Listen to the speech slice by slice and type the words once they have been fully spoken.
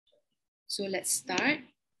So let's start.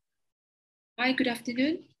 Hi, good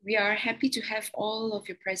afternoon. We are happy to have all of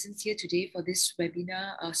your presence here today for this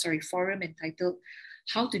webinar, forum entitled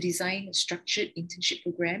How to Design Structured Internship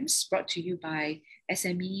Programs, brought to you by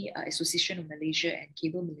SME Association of Malaysia and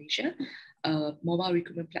Kabel Malaysia, a mobile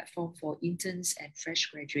recruitment platform for interns and fresh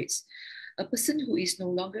graduates. A person who is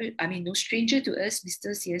no stranger to us,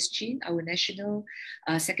 Mr. C.S. Chin, our National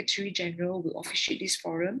Secretary General, will officiate this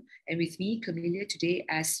forum, and with me, Camelia, today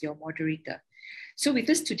as your moderator. So with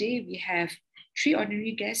us today, we have three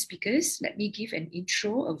ordinary guest speakers. Let me give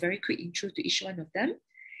a very quick intro to each one of them.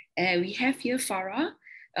 We have here Farah.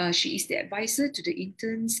 She is the advisor to the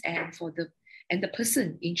interns and the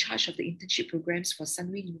person in charge of the internship programs for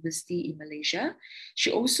Sunway University in Malaysia.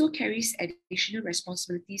 She also carries additional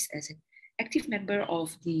responsibilities as an active member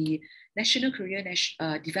of the National Career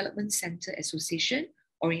Development Center Association,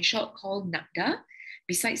 or in short called NACDA.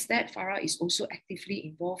 Besides that, Farah is also actively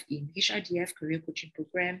involved in HRDF Career Coaching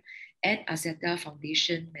Program and Azalia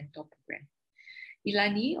Foundation Mentor Program.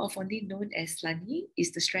 Illani, or fondly known as Lani,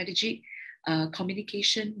 is the Strategic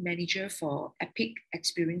Communication Manager for Epic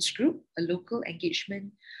Experience Group, a local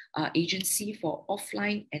engagement agency for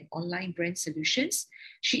offline and online brand solutions.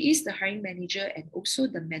 She is the hiring manager and also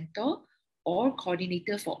the mentor or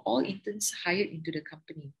coordinator for all interns hired into the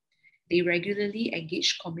company. They regularly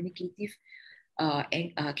engage communicative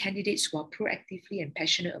candidates who are proactively and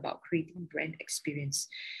passionate about creating brand experience.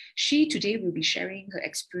 She today will be sharing her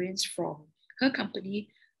experience from her company,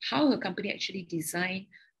 how her company actually designed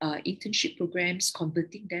internship programs,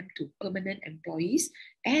 converting them to permanent employees,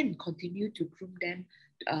 and continue to groom them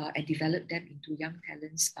and develop them into young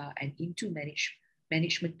talents and into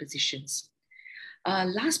management positions.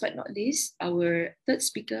 Last but not least, our third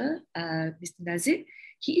speaker, Mr. Nazib.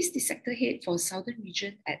 He is the sector head for Southern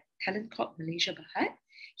Region at Talent Corp Malaysia Berhad.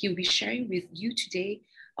 He will be sharing with you today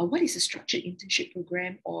what is a structured internship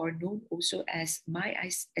program, or known also as My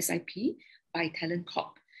SIP by Talent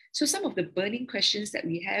Corp. So some of the burning questions that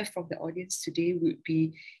we have from the audience today would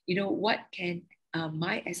be, what can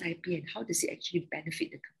My SIP and how does it actually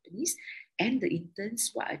benefit the companies and the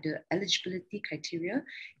interns? What are the eligibility criteria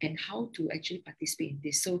and how to actually participate in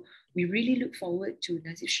this? So we really look forward to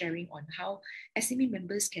Nazib sharing on how SME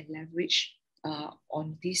members can leverage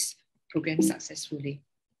on this program successfully.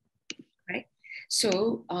 Right?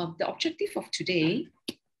 So the objective of today,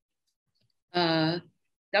 the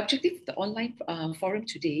objective of the online forum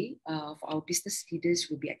today for our business leaders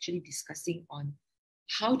will be actually discussing on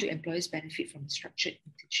how do employers benefit from a structured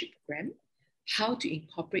internship program, how to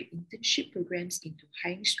incorporate internship programs into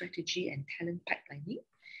hiring strategy and talent pipelining,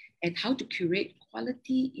 and how to curate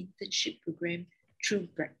quality internship program through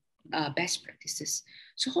best practices.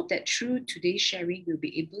 So hope that through today's sharing, we'll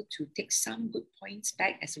be able to take some good points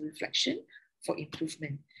back as a reflection for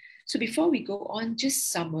improvement. So before we go on,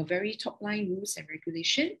 just some very top line rules and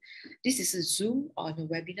regulation. This is a Zoom on a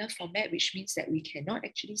webinar format, which means that we cannot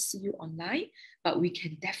actually see you online, but we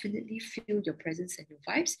can definitely feel your presence and your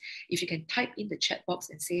vibes. If you can type in the chat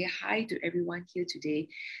box and say hi to everyone here today.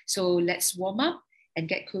 So let's warm up and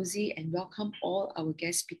get cozy and welcome all our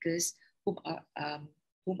guest speakers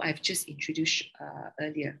whom I've just introduced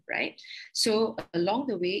earlier, right? So along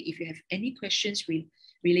the way, if you have any questions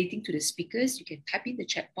relating to the speakers, you can type in the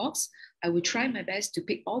chat box. I will try my best to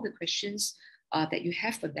pick all the questions that you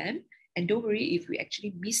have for them. And don't worry, if we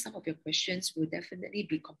actually miss some of your questions, we'll definitely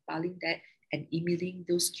be compiling that and emailing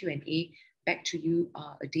those Q&A back to you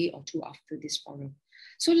a day or two after this forum.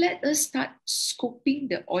 So let us start scoping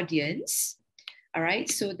the audience, all right,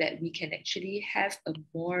 so that we can actually have a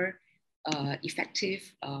more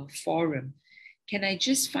effective forum. Can I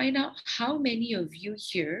just find out how many of you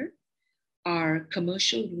here are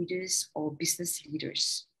commercial leaders or business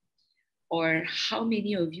leaders? Or how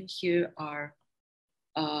many of you here are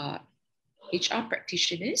HR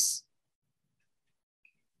practitioners?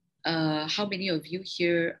 How many of you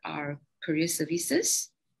here are career services?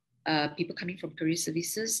 People coming from career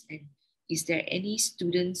services? And is there any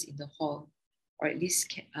students in the hall? Or at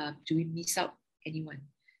least, do we miss out anyone?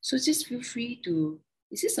 So just feel free to,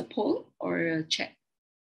 is this a poll or a chat?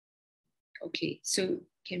 Okay, so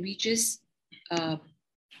can we just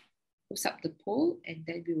post up the poll and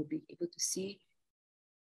then we will be able to see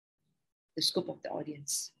the scope of the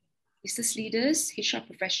audience. Business leaders, HR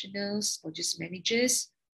professionals, or just managers,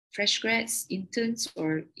 fresh grads, interns,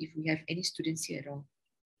 or if we have any students here at all.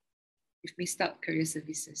 We've missed out career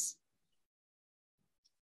services.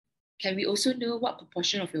 Can we also know what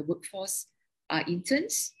proportion of your workforce are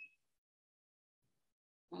interns?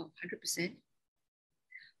 Wow, 100%.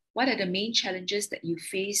 What are the main challenges that you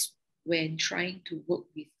face when trying to work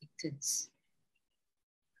with interns?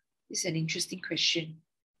 This is an interesting question.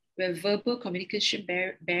 Where verbal communication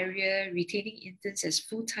barrier, retaining interns as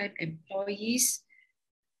full-time employees.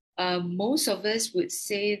 Most of us would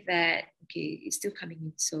say that, okay, it's still coming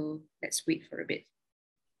in, so let's wait for a bit.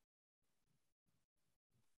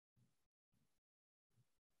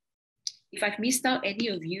 If I've missed out any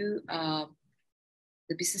of you,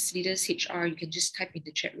 the business leaders, HR, you can just type in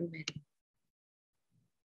the chat room and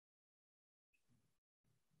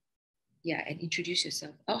yeah, and introduce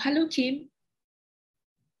yourself. Oh, hello, Kim.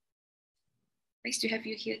 Nice to have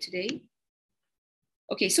you here today.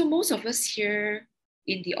 Okay, so most of us here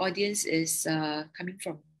in the audience is coming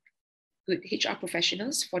from good HR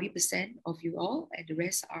professionals, 40% of you all, and the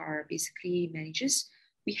rest are basically managers.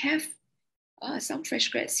 We have some fresh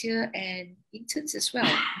grads here and interns as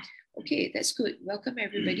well. Okay, that's good. Welcome,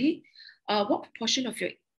 everybody. What proportion of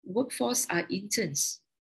your workforce are interns?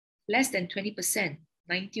 Less than 20%,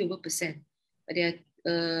 90%. But there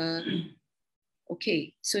are,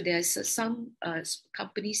 okay, so there's some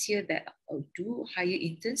companies here that do hire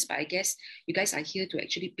interns, but I guess you guys are here to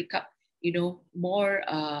actually pick up, you know, more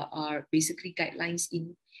basically guidelines,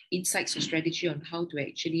 insights or strategy on how to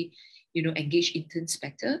actually, you know, engage interns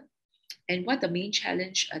better. And what the main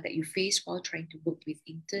challenge that you face while trying to work with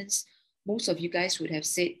interns. Most of you guys would have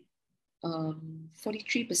said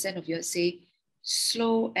 43% of you say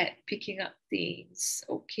slow at picking up things.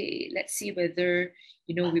 Okay, let's see whether,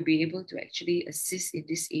 you know, we'll be able to actually assist in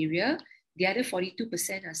this area. The other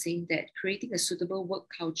 42% are saying that creating a suitable work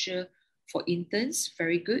culture for interns,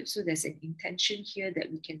 very good. So there's an intention here that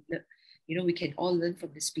we can, you know, we can all learn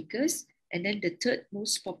from the speakers. And then the third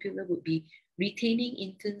most popular would be retaining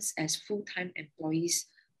interns as full-time employees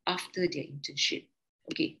after their internship.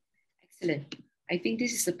 Okay, excellent. I think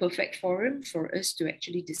this is the perfect forum for us to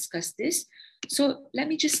actually discuss this. So let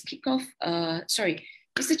me just kick off. Sorry,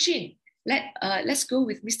 Mr. Chin, let's go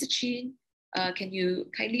with Mr. Chin. Can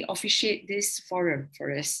you kindly officiate this forum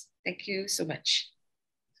for us? Thank you so much.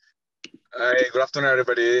 Hi, good afternoon,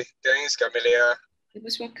 everybody. Thanks, Camelia. You're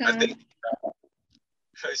most welcome. I think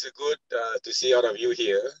it's good to see all of you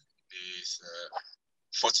here.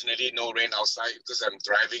 Fortunately, no rain outside because I'm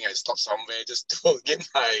driving. I stopped somewhere just to give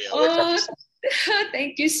my welcome.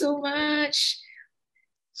 Thank you so much.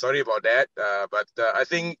 Sorry about that, but I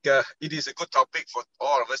think it is a good topic for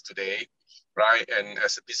all of us today, right? And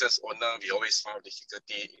as a business owner, we always found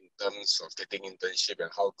difficulty in terms of getting internship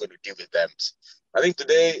and how good we deal with them. I think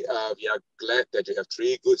today we are glad that you have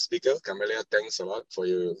three good speakers. Camelia, thanks a lot for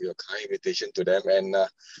your kind invitation to them. And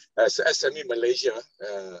as SME Malaysia,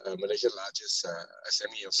 Malaysia's largest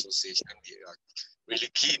SME association, we are really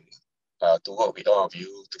keen to work with all of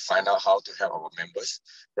you to find out how to help our members,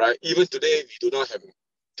 right? Even today, we do not have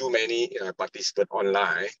too many participants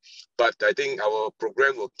online, but I think our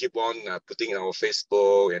program will keep on putting in our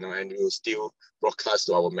Facebook, you know, and we will still broadcast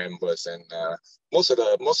to our members. And most of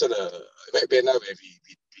the webinar where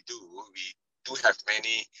we do have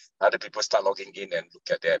many other people start logging in and look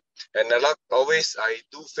at that. And always I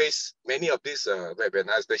do face many of these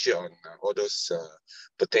webinars, especially on all those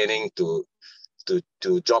pertaining to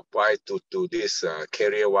job wise, to this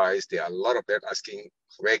career wise. There are a lot of them asking,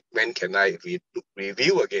 when can I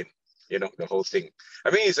review again, you know, the whole thing.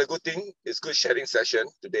 I mean, it's a good thing. It's a good sharing session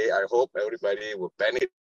today. I hope everybody will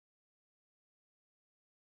benefit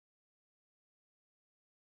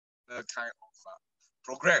the kind of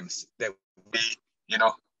programs that will be, you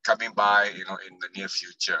know, coming by, you know, in the near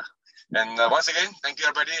future. And once again, thank you,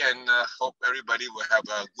 everybody, and hope everybody will have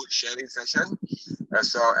a good sharing session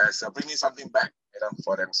as well as bringing something back, you know,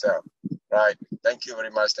 for themselves. Right. Thank you very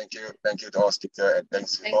much. Thank you. Thank you to all speakers, and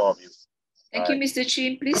thanks to all of you. Thank you, Mr.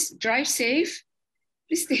 Chin. Please drive safe.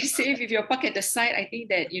 Please stay safe. If you're parked at the side, I think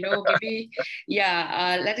that, you know, maybe,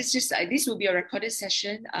 yeah, let us just, this will be a recorded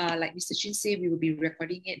session. Like Mr. Chin said, we will be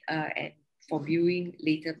recording it and for viewing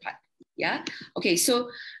later part. Yeah. Okay. So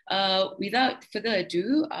without further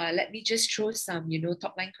ado, let me just throw some, you know,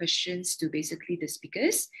 top line questions to basically the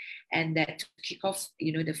speakers, and that to kick off,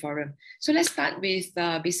 you know, the forum. So let's start with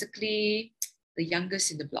basically the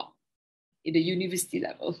youngest in the block, in the university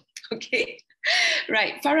level. Okay.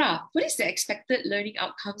 Right. Farah, what is the expected learning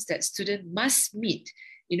outcomes that students must meet,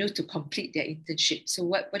 you know, to complete their internship? So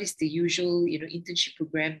what is the usual, you know, internship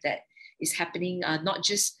program that is happening, not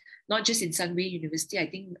just in Sunway University? I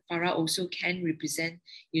think Farah also can represent,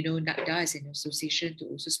 you know, NACDA as an association to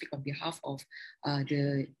also speak on behalf of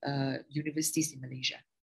the universities in Malaysia.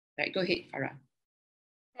 Right, go ahead, Farah.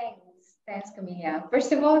 Thanks, Camilla.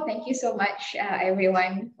 First of all, thank you so much,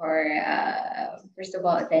 everyone, for first of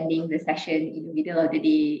all attending the session in the middle of the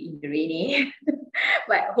day in the rainy,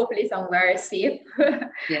 but hopefully somewhere safe.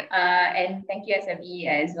 Yeah. And thank you, SME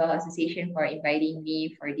as well Association, for inviting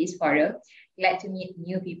me for this forum. Glad to meet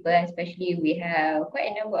new people, especially we have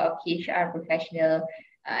quite a number of HR professional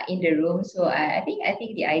in the room. So I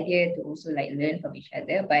think the idea to also like learn from each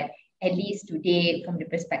other, but at least today from the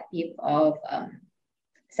perspective of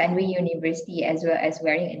Sunway University, as well as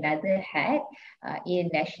wearing another hat in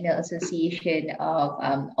National Association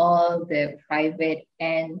of all the private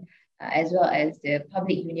and as well as the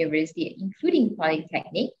public university, including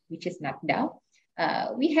Polytechnic, which is NAPDA.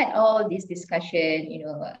 We had all this discussion,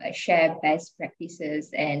 share best practices,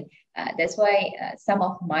 and that's why some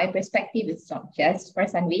of my perspective is not just for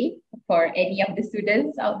Sunway, for any of the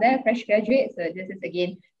students out there, fresh graduates. So this is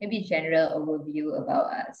again maybe general overview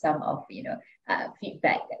about some of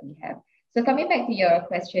feedback that we have. So coming back to your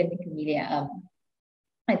question, Camilla,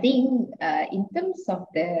 I think in terms of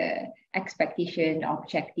the expectation,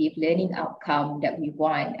 objective, learning outcome that we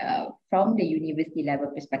want from the university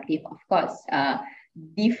level perspective, of course,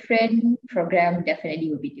 different program definitely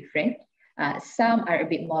will be different. Some are a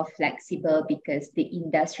bit more flexible because the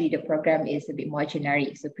industry, the program is a bit more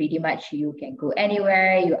generic. So pretty much you can go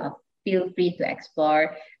anywhere, you are feel free to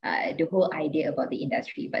explore the whole idea about the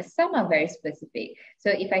industry, but some are very specific. So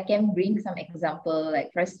if I can bring some example,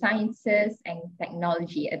 like for sciences and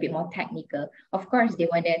technology, a bit more technical, of course, they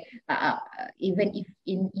want to, even if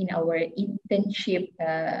in our internship,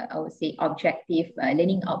 I would say objective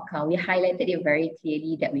learning outcome, we highlighted it very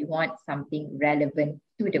clearly that we want something relevant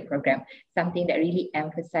to the program, something that really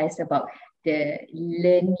emphasizes about the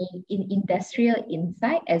learning in industrial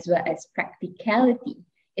insight as well as practicality.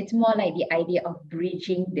 It's more like the idea of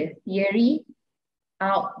bridging the theory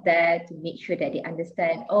out there to make sure that they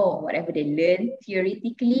understand, oh, whatever they learn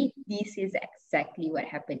theoretically, this is exactly what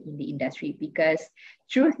happened in the industry. Because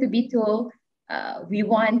truth to be told, we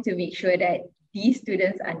want to make sure that these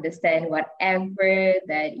students understand whatever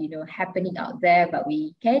that happening out there, but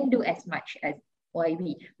we can do as much as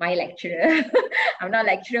my lecturer. I'm not a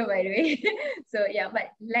lecturer, by the way. So yeah,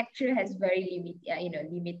 but lecturer has very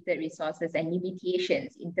limited resources and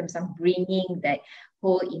limitations in terms of bringing that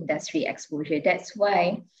whole industry exposure. That's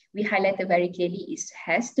why we highlighted very clearly it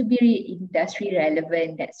has to be industry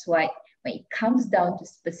relevant. That's why when it comes down to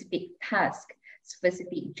specific task,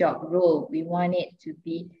 specific job role, we want it to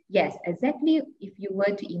be, yes, exactly if you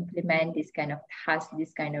were to implement this kind of task,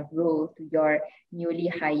 this kind of role to your newly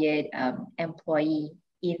hired employee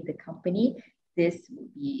in the company, this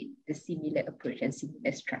would be the similar approach and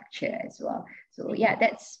similar structure as well. So yeah,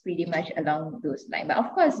 that's pretty much along those lines. But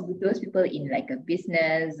of course, with those people in like a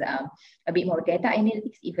business, a bit more data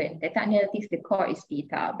analytics, even data analytics, the core is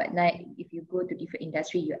data. But like if you go to different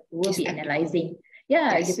industry, you will be analyzing.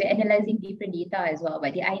 Yeah, yes. You'll be analyzing different data as well.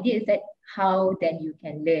 But the idea is that how then you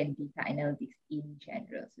can learn data analytics in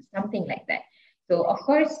general. So something like that. So of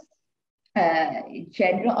course,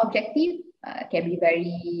 general objective can be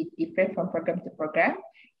very different from program to program.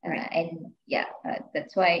 And yeah,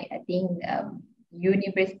 that's why I think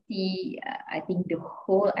university, I think the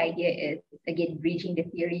whole idea is, again, bridging the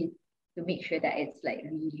theory to make sure that it's like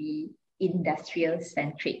really industrial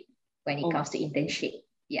centric when it comes to internship.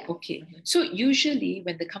 Yeah. Okay. So usually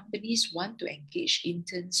when the companies want to engage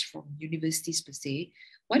interns from universities per se,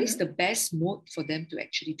 what is the best mode for them to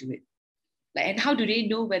actually do it? Like, and how do they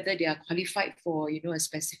know whether they are qualified for, a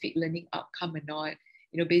specific learning outcome or not,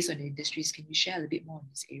 based on the industries? Can you share a little bit more on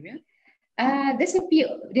this area? There's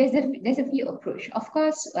a few approach. Of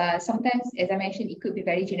course, sometimes, as I mentioned, it could be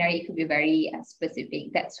very generic, it could be very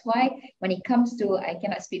specific. That's why when it comes to, I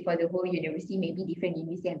cannot speak for the whole university, maybe different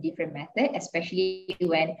universities have different method, especially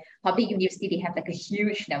when public university, they have like a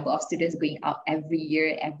huge number of students going out every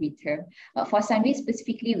year, every term. But for Sunway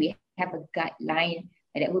specifically, we have a guideline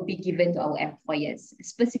that will be given to our employers,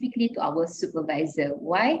 specifically to our supervisor.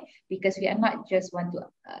 Why? Because we are not just want to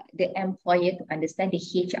the employer to understand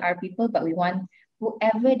the HR people, but we want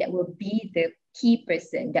whoever that will be the key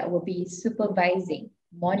person that will be supervising,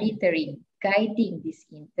 monitoring, guiding this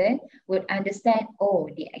intern would understand, oh,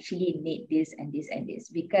 they actually need this and this and this.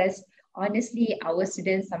 Because honestly, our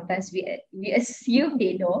students, sometimes we assume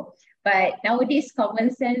they know, but nowadays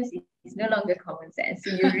common sense is no longer common sense.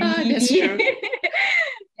 So you really That's true.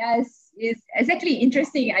 Yes, it's exactly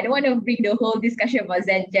interesting. I don't want to bring the whole discussion about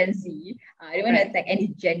Gen Z. I don't want to attack any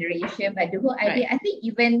generation, but the whole idea, I think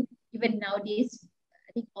even nowadays,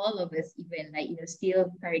 I think all of us even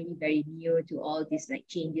still very, very new to all these like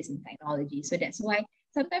changes in technology. So that's why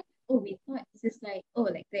sometimes oh, we thought this is like, oh,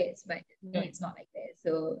 like this, but no, it's not like this.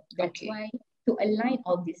 So that's Okay. why to align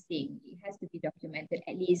all these things, it has to be documented,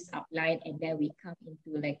 at least outlined, and then we come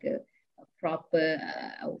into like a proper,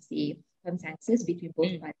 I would say, consensus between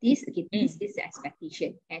both parties. Okay, this is the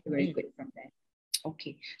expectation, and we're good from there.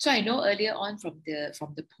 Okay, so I know earlier on from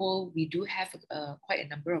the poll, we do have quite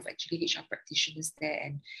a number of actually HR practitioners there,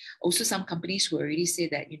 and also some companies who already say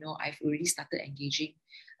that, you know, I've already started engaging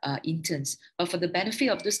interns. But for the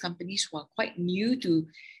benefit of those companies who are quite new to,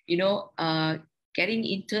 you know, getting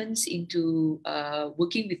interns into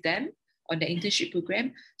working with them on the internship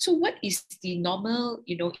program, so what is the normal,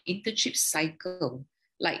 you know, internship cycle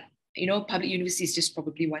like? You know, public universities just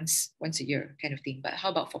probably once a year kind of thing. But how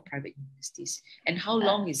about for private universities? And how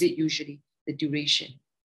long is it usually, the duration?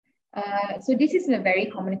 So this is a very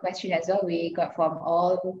common question as well. We got from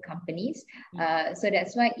all companies. So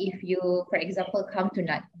that's why if you, for example, come to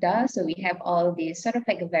NADA, so we have all this sort of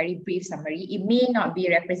like a very brief summary. It may not be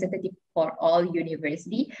representative for all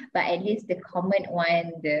university, but at least the common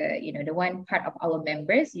one, the one part of our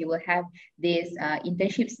members, you will have this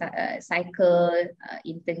internship cycle,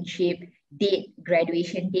 internship date,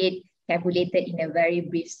 graduation date, tabulated in a very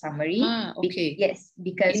brief summary. Okay. Yes,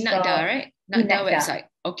 because in NADA, right? NADA website.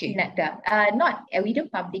 Okay. NADA. We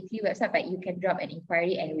don't publicly website, but you can drop an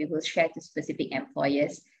inquiry and we will share to specific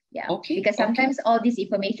employers. Yeah. Okay. Because sometimes all this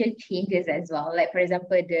information changes as well. Like for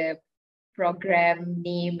example, the program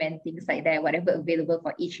name and things like that, whatever available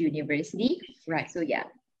for each university. Right. So yeah.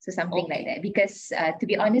 So something like that. Because to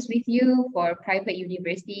be honest with you, for private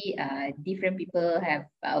university, different people have,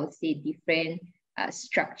 I would say, different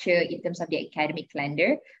structure in terms of the academic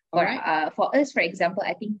calendar. For us, for example,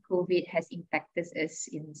 I think COVID has impacted us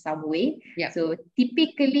in some way. Yeah. So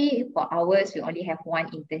typically for ours, we only have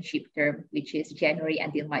one internship term, which is January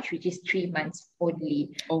until March, which is 3 months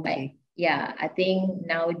only. Okay. But yeah, I think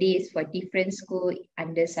nowadays for different school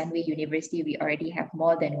under Sunway University, we already have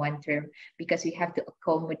more than one term because we have to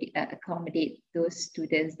accommodate those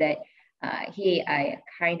students that hey, I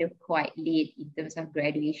kind of quite late in terms of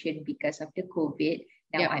graduation because of the COVID.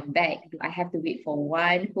 Now I'm back. Do I have to wait for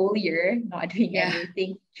 1 whole year not doing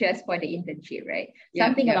anything just for the internship, right?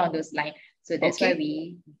 Something along those lines. So that's why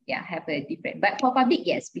we have a different. But for public,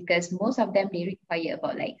 yes, because most of them, they require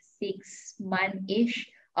about like 6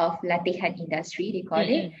 months-ish of latihan industry, they call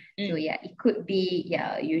it. So yeah, it could be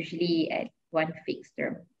usually at one fixed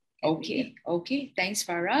term. Okay. Thanks,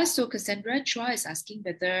 Farah. So Cassandra Chua is asking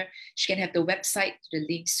whether she can have the website, the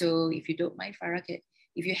link. So if you don't mind, Farah,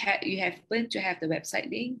 if you happen to have the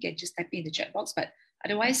website link, you can just type it in the chat box. But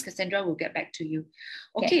otherwise, Cassandra will get back to you.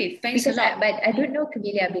 Okay, thanks a lot. But I don't know,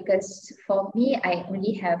 Camelia, because for me, I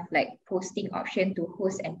only have like posting option to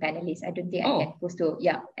host and panelists. I don't think I can post to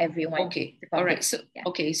everyone. Okay, all right. So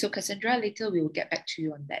so Cassandra, later we will get back to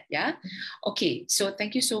you on that. Yeah. Okay. So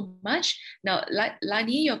thank you so much. Now,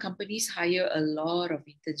 Lani, your companies hire a lot of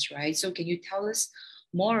interns, right? So can you tell us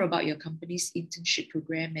more about your company's internship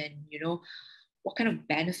program and what kind of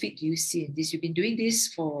benefit do you see in this? You've been doing this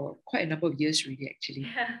for quite a number of years, really, actually.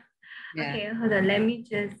 Yeah. Okay, hold on. Let me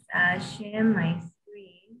just share my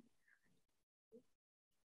screen.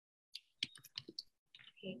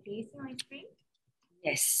 Okay, do you see my screen?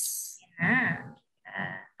 Yes. Yeah.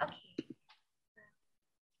 Okay.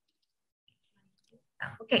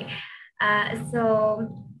 Okay.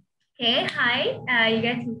 Hi. You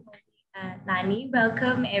guys can call me Lani.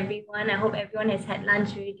 Welcome, everyone. I hope everyone has had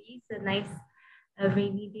lunch already. So nice.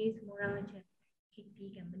 Rainy days, semua orang macam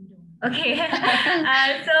happy kan mendung. Okay,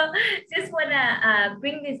 so just wanna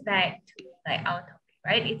bring this back to like our topic,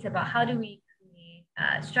 right? It's about how do we create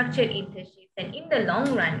structured internships, and in the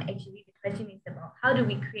long run, actually, the question is about how do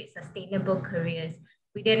we create sustainable careers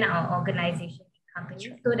within our organization and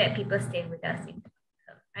companies so that people stay with us in the long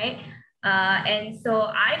term, right? And so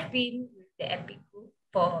I've been with the Epic Group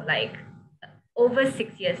for like over 6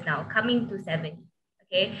 years now, coming to 7 years.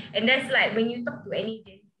 Okay, and that's like when you talk to any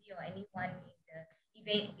agency or anyone in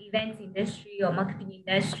the events industry or marketing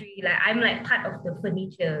industry, like I'm like part of the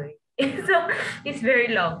furniture. So it's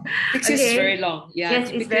very long. 6 years is very long. Yeah,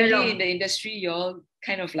 yes, it's very long. In the industry, you're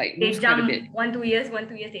kind of like they jump quite a bit. 1-2 years,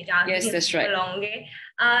 they jump. Yes, that's right. Long, okay?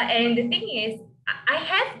 And the thing is, I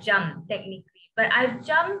have jumped technically, but I've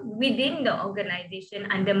jumped within the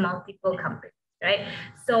organization under multiple companies, right?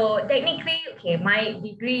 So technically, okay, my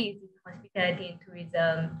degree is hospitality and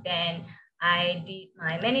tourism. Then I did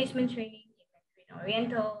my management training in Mandarin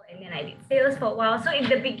Oriental, and then I did sales for a while. So in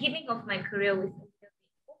the beginning of my career with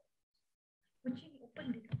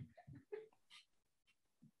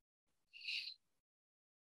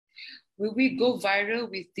will we go viral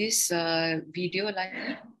with this video,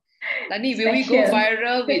 Lani? Lani, will we go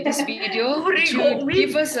viral with this video? Would you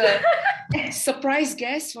give us a surprise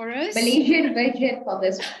guest for us? Malaysian version for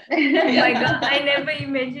this. Oh my God, I never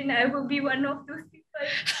imagined I would be one of those people.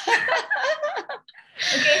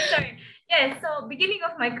 Okay, sorry. Yeah, so beginning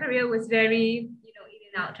of my career was very, in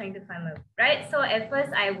and out, trying to find my way, right? So at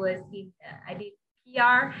first I did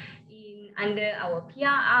PR under our PR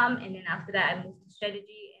arm, and then after that I moved to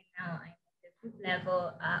strategy, and now I'm at the group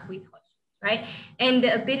level with Hot Shoes, right? And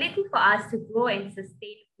the ability for us to grow and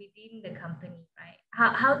sustain within the company, right?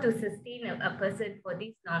 How to sustain a person for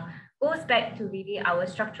this long goes back to really our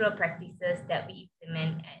structural practices that we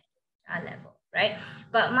implement at our level, right?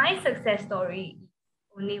 But my success story is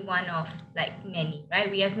only one of like many, right?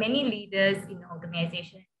 We have many leaders in the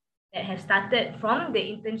organization that have started from the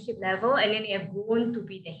internship level, and then they have grown to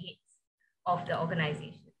be the heads of the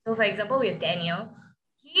organization. So for example, we have Daniel.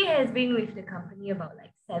 He has been with the company about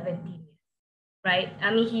like 17 years, right?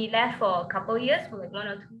 I mean, he left for a couple of years, for like 1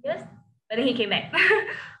 or 2 years, but then he came back.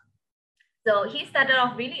 So he started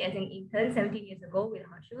off really as an intern 17 years ago with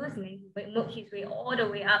Hot Shoes, and then he worked his way all the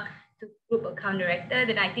way up to group account director.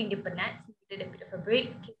 Then I think the Penat did a bit of a break,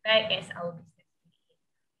 came back as our business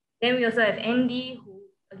lead. Then we also have Andy, who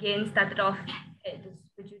again started off at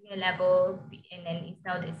the junior level, and then is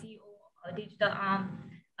now the CEO of our digital arm.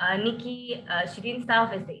 Nikki, she didn't start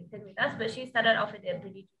off as the intern with us, but she started off at the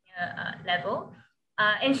pretty junior level,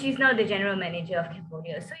 and she's now the general manager of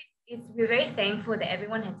Cambodia. So we're very thankful that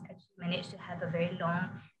everyone has actually managed to have a very long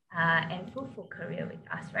and fruitful career with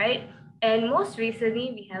us, right? And most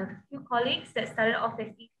recently, we have a few colleagues that started off as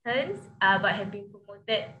interns, but have been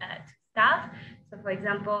promoted to staff. So for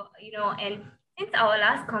example, and since our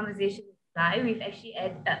last conversation with Fly, we've actually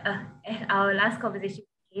our last conversation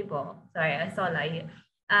with Kabel, sorry, I saw like here,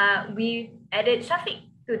 we added Shafiq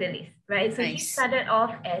to the list, right? So nice. He started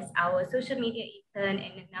off as our social media intern,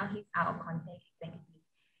 and now he's our content executive.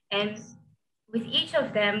 And with each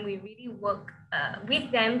of them, we really work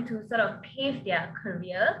with them to sort of pave their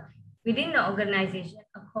career within the organization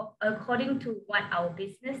according to what our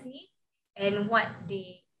business needs and what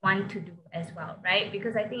they want to do as well, right?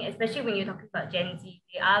 Because I think, especially when you're talking about Gen Z,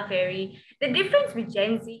 the difference with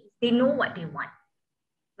Gen Z is they know what they want,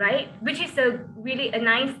 right? Which is really a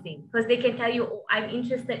nice thing, because they can tell you, oh, I'm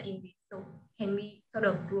interested in this, so can we sort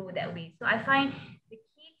of grow that way? So I find the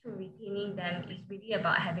key to retaining them is really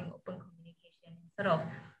about having open communication, sort of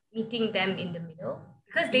meeting them in the middle,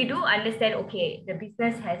 because they do understand, okay, the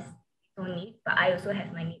business has its own needs, but I also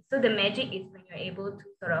have my needs. So the magic is when you're able to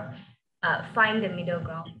sort of find the middle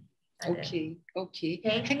ground. Okay.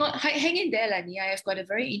 Hang in there, Lani. I have got a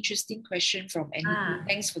very interesting question from Annie.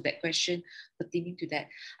 Thanks for that question pertaining to that.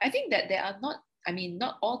 I think that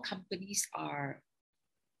not all companies are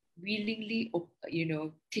willingly,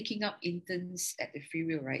 taking up interns at the free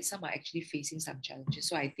will, right? Some are actually facing some challenges.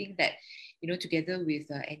 So I think that, together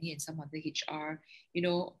with Annie and some other HR,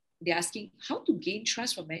 they're asking how to gain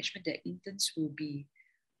trust from management that interns will be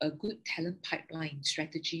a good talent pipeline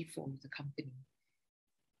strategy for the company.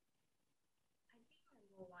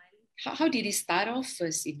 How did it start off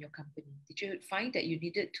first in your company? Did you find that you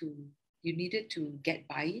needed to get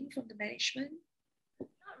buy-in from the management?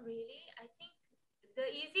 Not really. I think the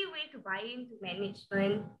easy way to buy into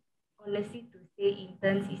management, honestly, to say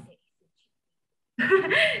interns is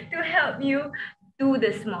to help you do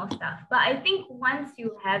the small stuff. But I think once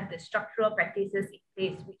you have the structural practices in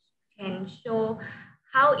place, which can show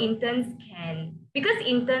how interns can, because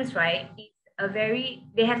interns, right,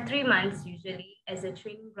 they have 3 months usually as a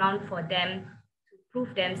training ground for them to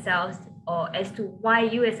prove themselves, or as to why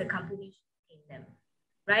you as a company should train them,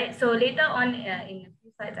 right? So later on in a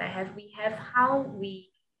few slides we have how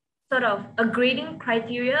we sort of a grading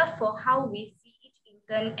criteria for how we see each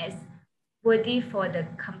intern as worthy for the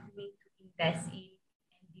company to invest in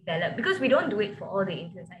and develop, because we don't do it for all the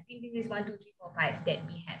interns. I think this is 1, 2, 3, 4, 5 that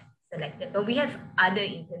we have selected, but we have other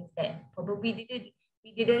interns that probably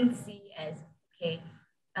we didn't see as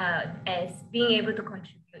as being able to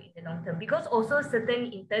contribute in the long term, because also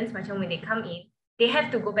certain interns, when they come in, they have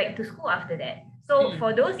to go back to school after that. So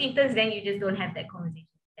for those interns, then you just don't have that conversation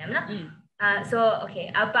with them.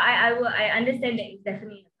 But I understand that it's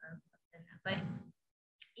definitely but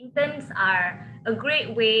interns are a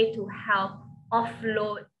great way to help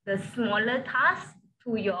offload the smaller tasks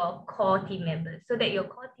to your core team members, so that your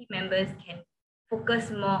core team members can focus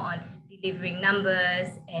more on delivering numbers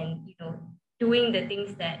and doing the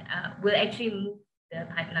things that will actually move the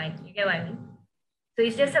pipeline. You get what I mean? So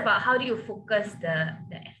it's just about how do you focus the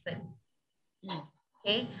effort.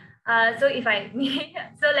 Okay. So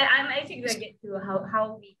I'm actually going to get to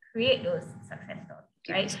how we create those success stories.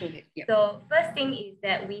 Okay, right? let's go ahead. Yep. So first thing is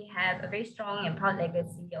that we have a very strong and proud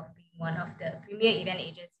legacy of being one of the premier event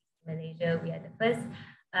agencies in Malaysia. We are the first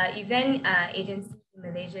event agency in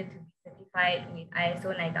Malaysia to be certified with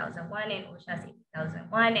ISO 9001 and OSHA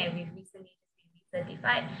 8001, and we've recently been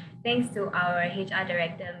recertified thanks to our HR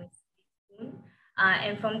director, Ms. Poon.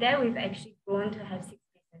 And from there, we've actually grown to have 6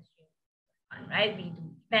 business streams. Right? We do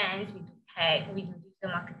events, we do tech, we do digital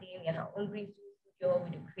marketing, we have our own brief studio,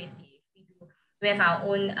 we do creative, we have our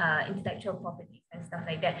own intellectual properties and stuff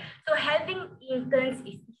like that. So having interns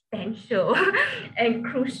is essential and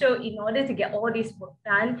crucial in order to get all this work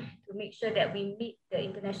done to make sure that we meet the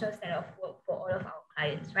international standard of work for all of our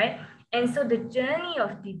clients, right? And so the journey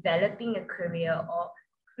of developing a career or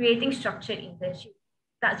creating structured internship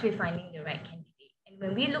starts with finding the right candidate. And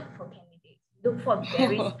when we look for candidates, we look for a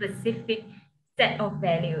very specific set of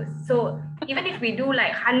values. So even if we do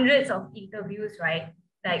like hundreds of interviews, right?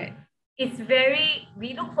 Like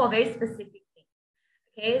we look for very specific things.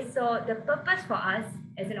 Okay, so the purpose for us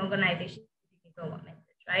as an organization is people what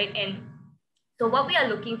matters, right? And so what we are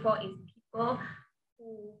looking for is people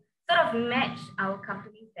who sort of match our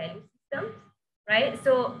company's value systems, right?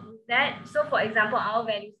 So for example, our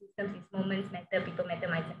value systems is moments matter, people matter,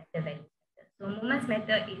 mindset matter, values matter. So moments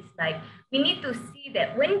matter is like we need to see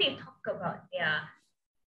that when they talk about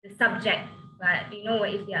the subject, but you know,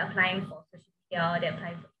 if they are applying for social media, they're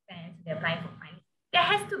applying for they're applying for finance, there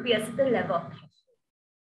has to be a certain level of passion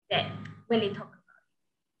that when they talk about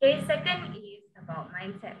it. Okay, second is about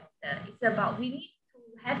mindset matter. It's about we need to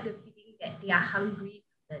have the feeling that they are hungry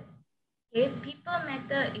to learn. Okay, people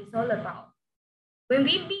matter is all about when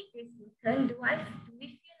we meet this intern, do we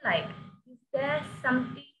feel like is there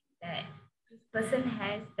something that this person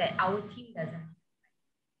has that our team doesn't have,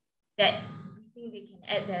 that we think they can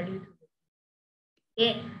add value to the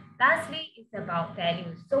team? Okay. Lastly, it's about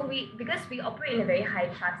values. So because we operate in a very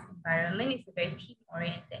high trust environment, it's a very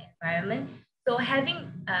team-oriented environment. So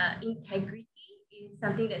having integrity is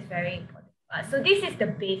something that's very important for us. So this is the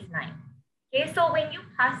baseline. Okay, so when you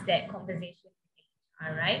pass that conversation with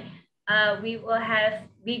HR, right,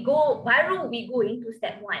 we go into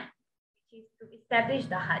step 1, which is to establish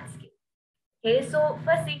the hard skills. Okay, so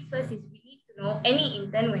first things first is we need to know any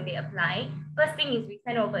intern when they apply. First thing is we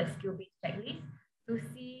send over a skill-based checklist to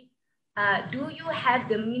see do you have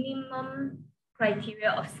the minimum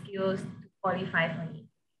criteria of skills to qualify for it,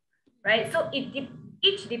 right? So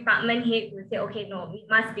each department head will say, okay, no, it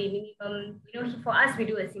must be minimum. You know, for us, we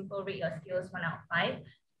do a simple rate your skills 1 out of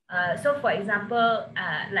 5. So for example,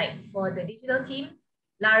 like for the digital team,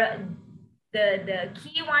 the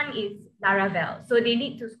key one is Laravel. So they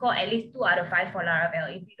need to score at least 2 out of 5 for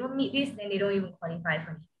Laravel. If they don't meet this, then they don't even qualify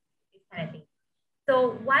for it, this kind of thing.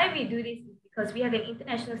 So why we do this is because we have an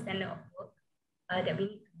international standard of work that we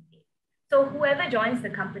need to meet. So whoever joins the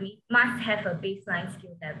company must have a baseline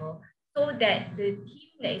skill level so that the team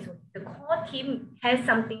that is the core team has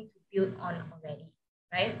something to build on already,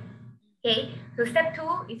 right? Okay, so step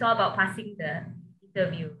 2 is all about passing the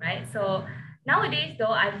interview, right? So nowadays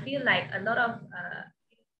though, I feel like a lot of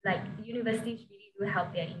like universities really do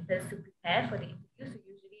help their interns to prepare for the interview. So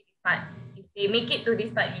usually this part, if they make it to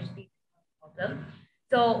this part, usually it's no problem.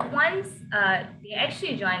 So once they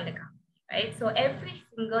actually join the company, right? So every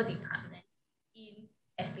single department in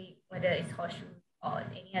FA, whether it's Horseshoe or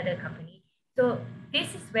any other company, so this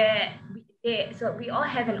is where we all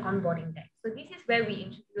have an onboarding deck. So this is where we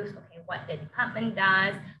introduce, okay, what the department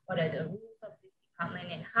does, what are the rules of this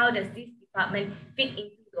department, and how does this department fit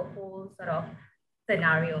into the whole sort of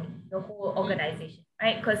scenario, the whole organization,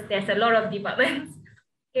 right? Because there's a lot of departments.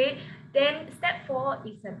 Okay, then step 4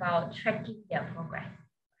 is about tracking their progress.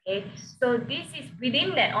 Okay, so this is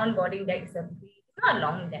within that onboarding deck. It's not a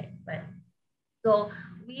long deck, but so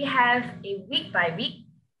we have a week by week.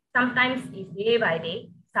 Sometimes it's day by day.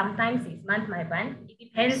 Sometimes it's month by month. It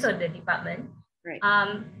depends on the department. Right.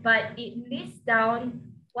 But it lists down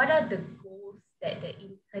what are the goals that the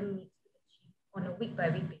intern needs to achieve on a week by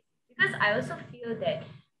week basis. Because I also feel that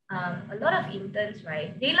a lot of interns,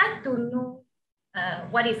 right, they like to know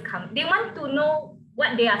what is coming. They want to know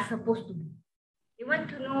what they are supposed to do. They want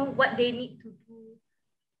to know what they need to do,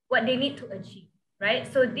 what they need to achieve, right?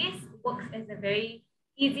 So this works as a very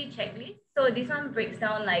easy checklist. So this one breaks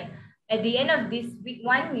down like at the end of this week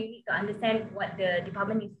 1, you need to understand what the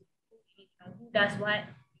department needs to do. You need to know who does what.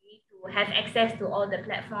 You need to have access to all the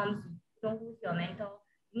platforms. You know who's your mentor.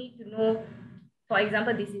 You need to know, for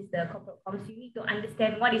example, this is the corporate comms. You need to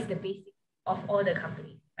understand what is the basic of all the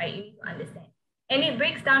companies, right? You need to understand. And it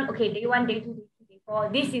breaks down, okay, day 1, day 2, day 3, day 4,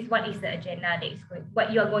 this is what is the agenda that is going,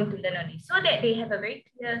 what you are going to learn on this, so that they have a very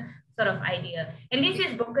clear sort of idea. And this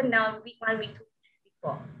is broken down week 1, week 2, week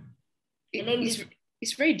for. It, And then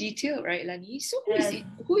it's very detailed, right, Illani? So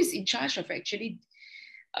who is in charge of actually,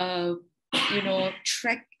 who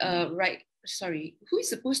is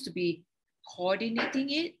supposed to be coordinating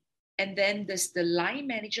it? And then does the line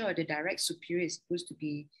manager or the direct superior is supposed to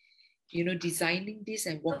be, designing this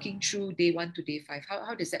and walking through day 1 to day 5?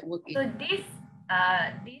 How does that work? So this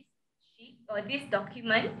sheet or this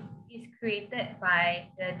document is created by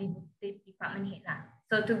the department head.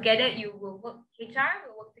 So together you will work, HR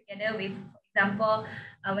will work together with, for example,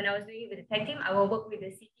 when I was doing it with the tech team, I will work with the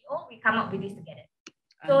CTO, we come up with this together.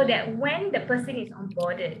 So that when the person is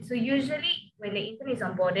onboarded, so usually when the intern is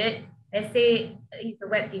onboarded, let's say he's a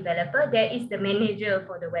web developer, there is the manager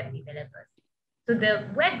for the web developers. So the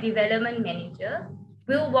web development manager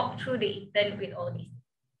will walk through the intern with all these.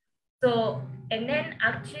 So, and then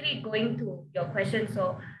actually going to your question,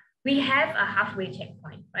 so we have a halfway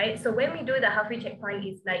checkpoint, right? So when we do the halfway checkpoint,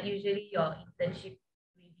 it's like usually your internship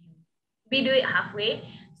review. We do it halfway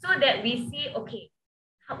so that we see, okay,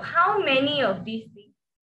 how many of these things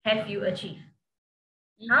have you achieved?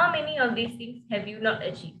 How many of these things have you not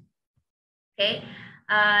achieved? Okay,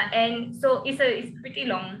 and so it's pretty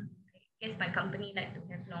long. I guess my company like to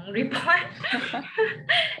have long report.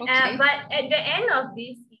 Okay. But at the end of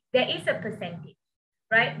this, there is a percentage,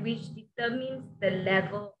 right, which determines the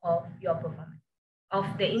level of your performance, of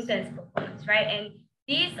the intern's performance, right? And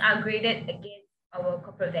these are graded against our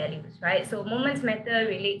corporate values, right? So moments matter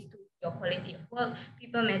relates to your quality of work.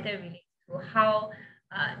 People matter relates to how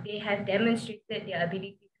they have demonstrated their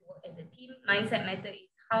ability to work as a team. Mindset matter is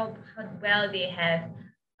how well they have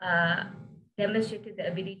demonstrated the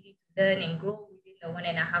ability to learn and grow within the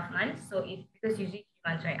 1.5 months. So because usually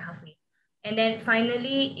 3 months, right, halfway. And then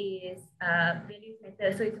finally is values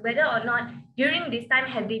matter. So it's whether or not during this time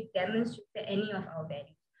have they demonstrated any of our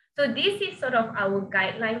values. So this is sort of our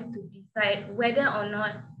guideline to decide whether or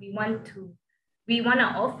not we want to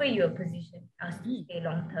offer you a position as to stay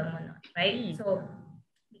long term or not, right? So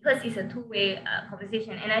because it's a two-way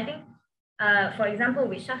conversation, and I think, for example,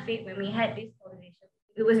 with Shafiq, when we had this conversation,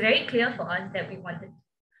 it was very clear for us that we wanted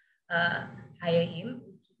to hire him,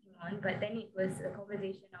 keep him on, but then it was a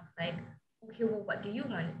conversation of like, okay, well, what do you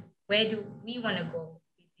want to do? Where do we want to go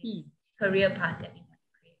with this career path that we want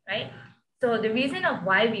to create, right? So the reason of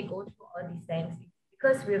why we go through all these things is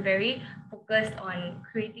because we're very focused on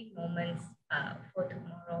creating moments for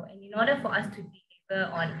tomorrow. And in order for us to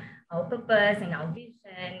deliver on our purpose and our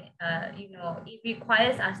vision, it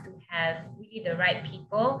requires us to have really the right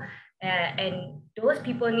people, and those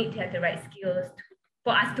people need to have the right skills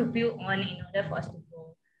for us to build on in order for us to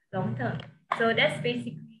grow long term. So that's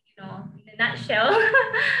basically, in a nutshell,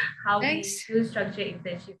 how we do structure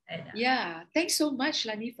internship. Yeah, thanks so much,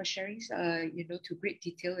 Illani, for sharing, to great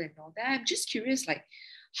detail and all that. I'm just curious, like,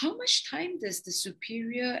 how much time does the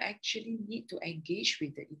superior actually need to engage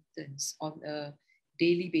with the interns on a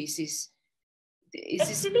daily basis?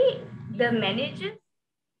 Actually, the managers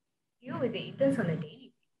deal with the interns on a daily basis.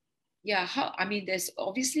 Yeah,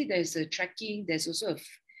 there's a tracking, there's also a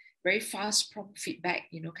very fast prompt feedback,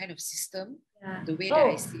 kind of system. Yeah. The way that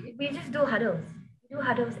I see it. We just do huddles. We do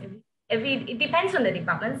huddles it depends on the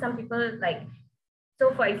department. Some people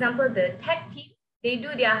so for example, the tech team, they do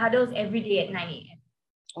their huddles every day at 9 a.m.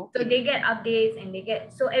 Okay. So they get updates and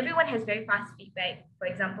so everyone has very fast feedback. For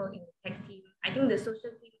example, in the tech team, I think the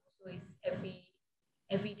social team also is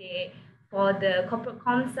every day. For the corporate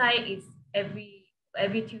comm side, it's every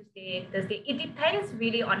Tuesday, Thursday. It depends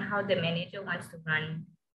really on how the manager wants to run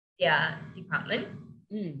their department.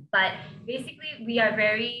 But basically, we are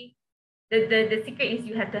very, the secret is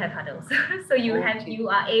you have to have huddles. So you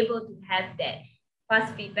are able to have that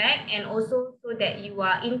fast feedback, and also so that you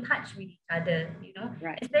are in touch with each other,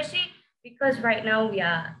 right. Especially because right now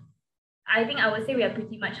I would say we are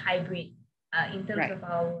pretty much hybrid in terms of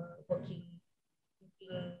our working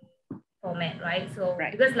format, right? So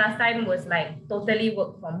because last time was like totally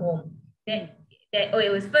work from home.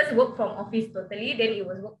 It was first work from office totally, then it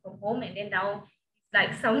was work from home, and then now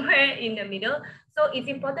like somewhere in the middle. So it's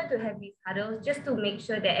important to have these huddles just to make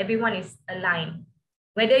sure that everyone is aligned.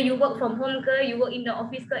 Whether you work from home or you work in the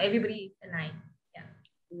office, everybody is aligned. Yeah.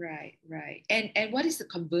 Right. And what is the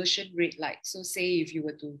conversion rate like? So say if you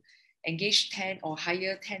were to engage 10 or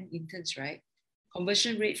hire 10 interns, right?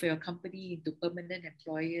 Conversion rate for your company into permanent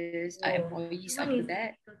employees after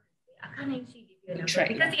that? I can't actually give you a number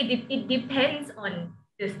because it depends on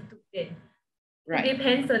the student. Right. It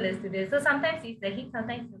depends on the student. So sometimes it's the hit,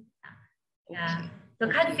 sometimes it's not. Yeah. So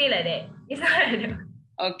can't say like that. It's not like that.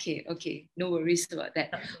 Okay. No worries about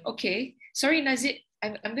that. Okay. Sorry, Nazib.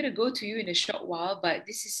 I'm going to go to you in a short while, but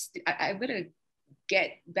I'm going to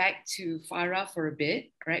get back to Farah for a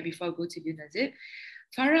bit, right? Before I go to you, Nazib.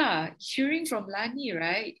 Farah, hearing from Lani,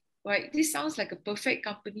 right? Like, this sounds like a perfect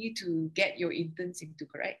company to get your interns into,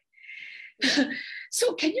 correct?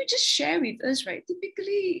 So can you just share with us, right?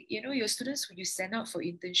 Typically, your students, when you send out for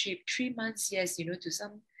internship, 3 months, yes, to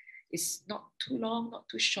some, it's not too long, not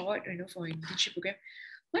too short, for an internship program.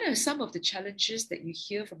 What are some of the challenges that you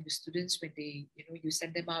hear from the students when they, you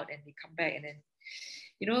send them out and they come back, and then,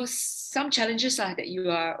 some challenges that you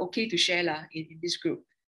are okay to share in this group?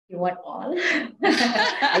 You want all?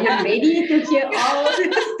 Are you ready to hear all the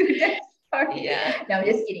students' stories? Yeah. No, I'm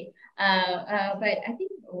just kidding. But I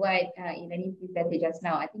think what Illani presented just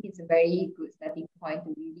now, I think it's a very good starting point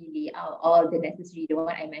to really lay out all the necessary, the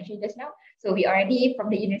one I mentioned just now. So we already, from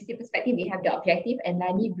the university perspective, we have the objective, and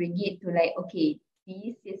Lani bring it to like, okay,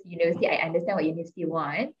 this is university, I understand what university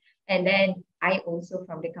want. And then I also,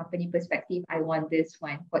 from the company perspective, I want this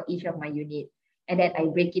one for each of my unit. And then I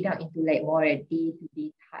break it down into like more a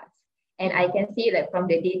day-to-day task. And I can see like from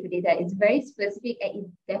the day-to-day that it's very specific and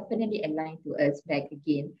it's definitely aligned to us back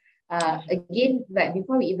again. Again, but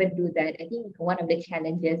before we even do that, I think one of the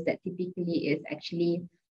challenges that typically is actually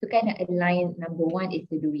to kind of align, number one is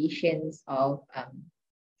the durations of,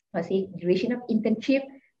 duration of internship,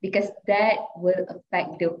 because that will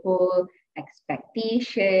affect the whole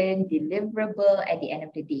expectation, deliverable at the end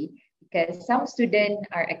of the day. Because some students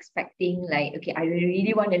are expecting like, okay, I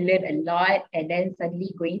really want to learn a lot, and then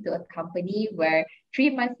suddenly going to a company where 3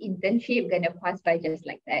 months internship gonna pass by just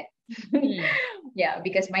like that. Yeah,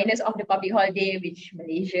 because minus of the public holiday, which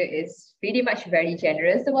Malaysia is pretty much very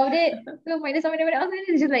generous about it. So minus of everyone else,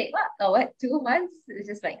 it's just like, what, 2 months? It's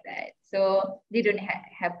just like that. So they don't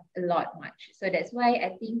have a lot much. So that's why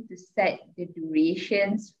I think to set the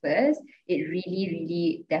durations first, it really,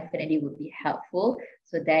 really definitely would be helpful,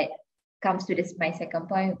 so that comes to this my second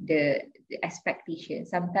point, the expectation.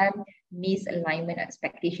 Sometimes misalignment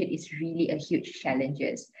expectation is really a huge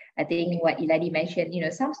challenges. I think what Illani mentioned,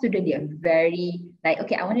 some students, they are very like,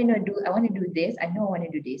 okay, I want to do this, I know I want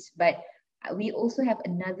to do this. But we also have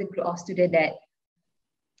another group of students that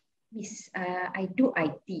I do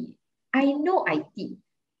IT. I know IT,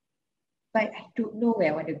 but I don't know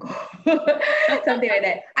where I want to go. Something like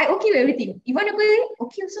that. I okay with everything. You want to go there?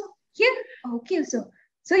 Okay also. Here? Okay also.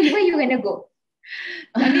 So where you gonna go?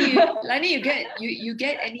 Lani, you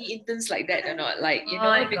get any interns like that or not? Like,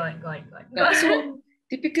 God. So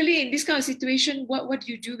typically in this kind of situation, what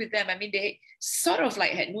do you do with them? I mean, they sort of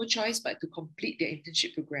like had no choice but to complete their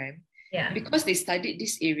internship program. Yeah. Because they studied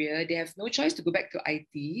this area, they have no choice to go back to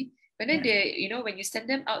IT. But then they, when you send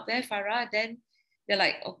them out there, Farah, then they're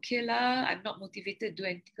like, okay lah, I'm not motivated to do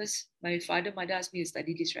anything because my mother asked me to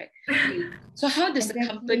study this, right? So how does the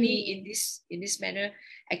company in this manner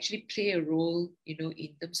actually play a role,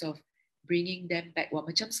 in terms of bringing them back? Well,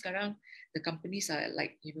 macam sekarang, the companies are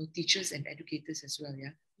like, teachers and educators as well,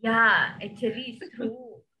 yeah? Yeah, actually it's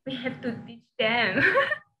true. We have to teach them.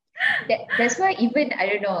 That's why even, I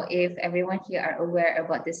don't know if everyone here are aware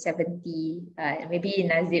about the 70, maybe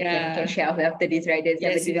Nazib can share after this, right? The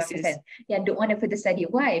 71%. Yes. Yeah, don't want to further study.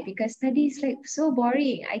 Why? Because study is like so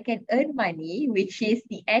boring. I can earn money, which is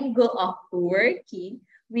the end goal of working,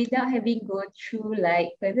 without having go through like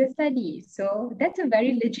further study. So that's a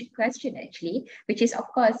very legit question actually, which is of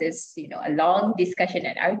course is, a long discussion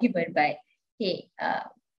and argument, but hey,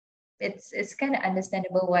 it's kind of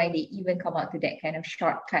understandable why they even come out to that kind of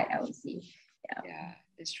shortcut, I would say. Yeah,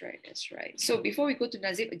 that's right. So before we go to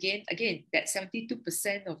Nazib again, that 72%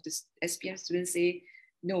 of the SPM students say,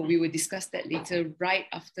 no, we will discuss that later, right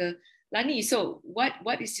after. Lani, so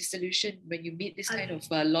what is the solution when you meet this kind of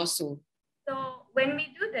lawsuit? So when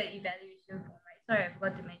we do the evaluation form, sorry, I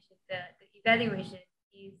forgot to mention, the evaluation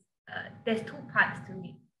is, there's 2 parts to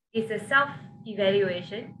it. It's a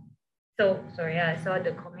self-evaluation. So, sorry, I saw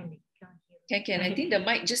the comment. Can. I think the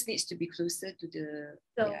mic just needs to be closer to the...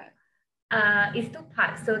 So, it's 2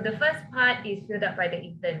 parts. So the first part is filled up by the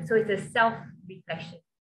intern. So it's a self-reflection,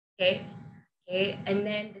 okay? And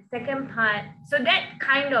then the second part, so that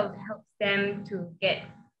kind of helps them to get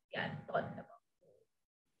thought about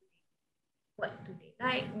what do they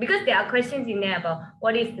like. Because there are questions in there about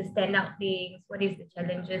what is the standout things, what is the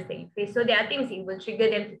challenges that you face. So there are things it will trigger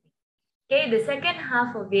them to think. Okay, the second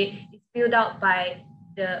half of it is filled out by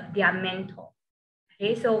their mentor.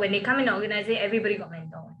 Okay, so when they come in the organization, everybody got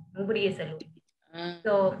mentor. Nobody is alone.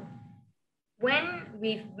 So when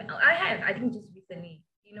I think just recently,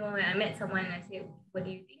 when I met someone and I said, what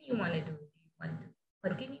do you think you want to do? Do you want to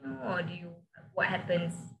continue, or what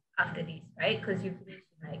happens after this, right? Because you finish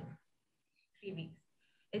in like 3 weeks.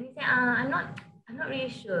 And he said, I'm not really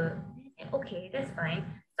sure. And I said, okay, that's fine.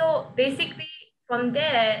 So basically, from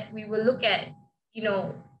there, we will look at,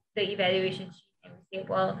 the evaluation sheet and we say,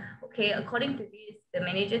 well, okay, according to this, the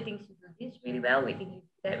manager thinks you do this really well, we think you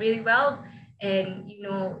do that really well. And,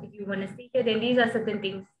 if you want to stay here, then these are certain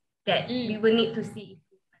things that we will need to see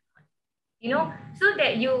improvement on. So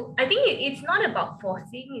that I think it's not about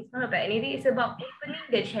forcing, it's not about anything, it's about opening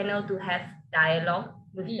the channel to have dialogue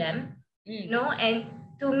with them, and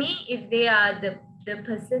to me, if they are the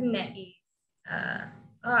person that is,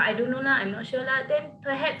 I don't know, I'm not sure, then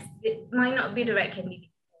perhaps it might not be the right candidate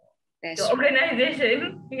for the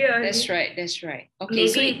organization. That's right. Okay,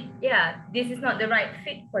 maybe, this is not the right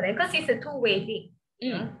fit for them because it's a two-way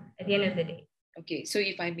thing, at the end of the day. Okay, so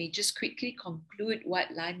if I may just quickly conclude what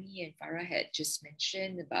Lani and Farah had just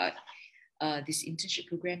mentioned about this internship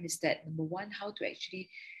program is that, number one, how to actually,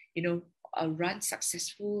 run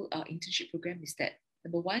successful internship program is that,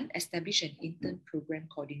 number one, establish an intern program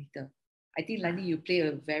coordinator. I think, Lani, you play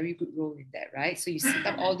a very good role in that, right? So you set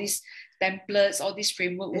up all these templates, all these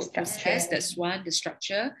framework, work process, that's one, the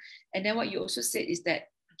structure. And then what you also said is that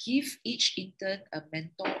give each intern a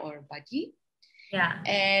mentor or a buddy. Yeah.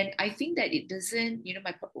 And I think that it doesn't,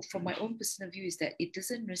 from my own personal view is that it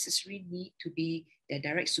doesn't necessarily need to be their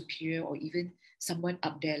direct superior or even someone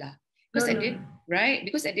up there. Because at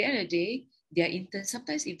the end of the day, their interns,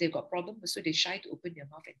 sometimes if they've got problems, so they're shy to open their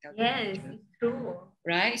mouth and tell them. Yes, it's true.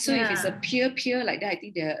 Right? So if it's a peer like that, I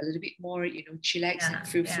think they're a little bit more, chillax and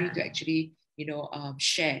feel free to actually,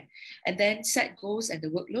 share. And then set goals and the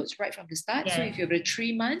workloads right from the start. So if you have the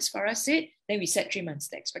 3 months, Farah said, then we set 3 months.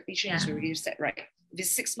 The expectation is already set right. If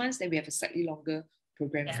it's 6 months, then we have a slightly longer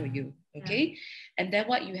program for you. Okay? And then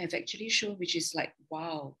what you have actually shown, which is like,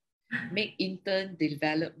 wow, make intern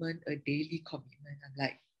development a daily commitment. I'm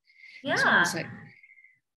like, yeah. It's like,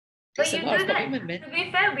 but you a lot do of commitment, man. To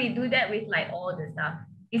be fair, we do that with like all the stuff.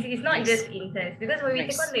 It's not just interns, because when we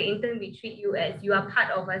take on the intern, we treat you as you are part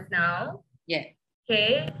of us now. Yeah.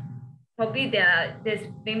 Okay. Probably there's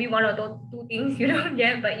maybe one or two things you don't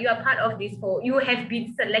get, but you are part of this whole. You have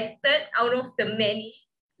been selected out of the many.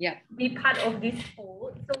 Yeah. Be part of this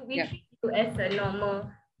whole. So we treat you as a normal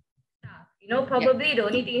staff. Probably the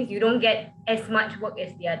only thing is you don't get as much work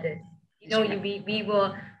as the others. We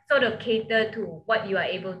will sort of cater to what you are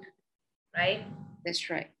able to do, right? That's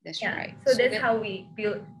right. So that's how we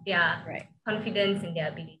build their confidence in their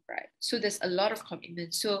ability. Right. So there's a lot of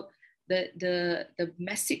commitment. So the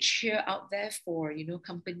message here out there for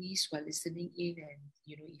companies who are listening in, and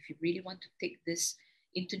if you really want to take this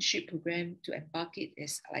internship program to embark it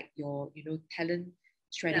as like your talent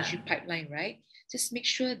strategy pipeline, right? Just make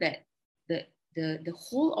sure that the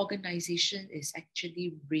whole organization is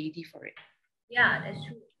actually ready for it. Yeah, that's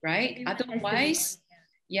true. Right? Otherwise,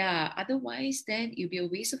 then it'll be a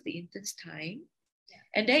waste of the intern's time. Yeah.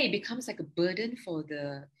 And then it becomes like a burden for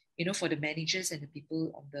the, for the managers and the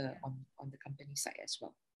people on the company side as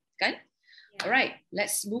well. Okay? Yeah. All right,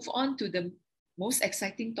 let's move on to the most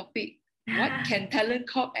exciting topic. What can Talent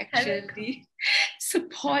Corp actually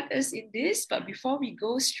support us in this? But before we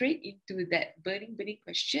go straight into that burning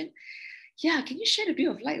question, can you shed a bit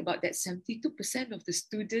of light about that 72% of the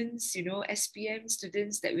students, SPM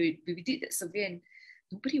students that we did that survey and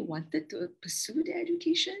nobody wanted to pursue their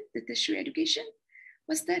education, the tertiary education?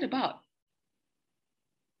 What's that about?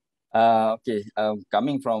 Okay,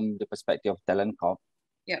 coming from the perspective of Talent Corp,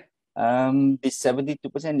 this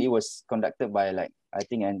 72%, it was conducted by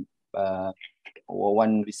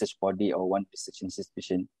one research body or one research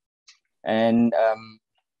institution. And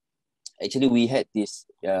actually we had this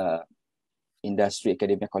industry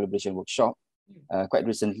academia collaboration workshop quite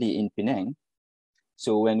recently in Penang.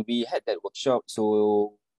 So when we had that workshop,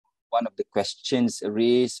 so one of the questions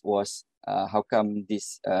raised was how come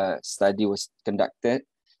this study was conducted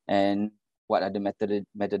and what are the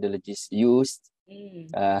methodologies used,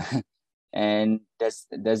 and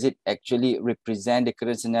does it actually represent the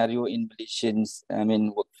current scenario in Malaysians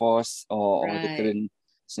workforce or the current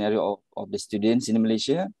scenario of the students in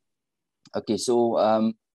Malaysia. Okay,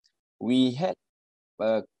 so we had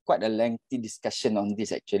quite a lengthy discussion on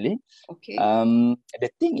this actually. Okay. The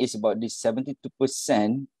thing is about this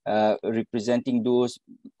 72% representing those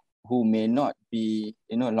who may not be,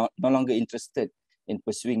 no longer interested in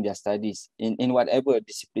pursuing their studies in whatever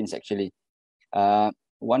disciplines actually.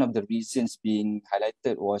 One of the reasons being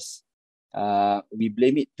highlighted was we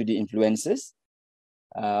blame it to the influencers.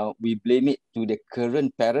 We blame it to the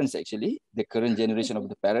current parents actually, the current generation of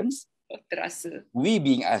the parents. We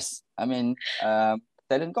being us.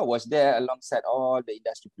 Talent Corp was there alongside all the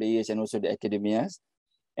industry players and also the academias.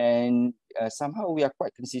 And somehow we are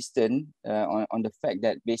quite consistent on the fact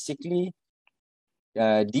that basically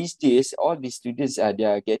these days, all these students they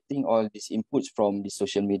are getting all these inputs from the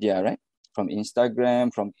social media, right? From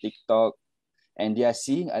Instagram, from TikTok, and they are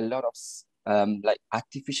seeing a lot of like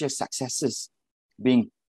artificial successes being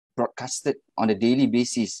broadcasted on a daily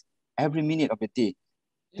basis, every minute of the day,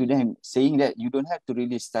 to them, saying that you don't have to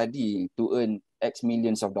really study to earn X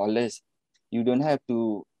millions of dollars. You don't have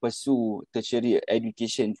to pursue tertiary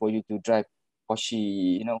education for you to drive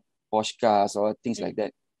Porsche cars or things like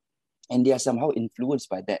that. And they are somehow influenced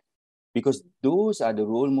by that because those are the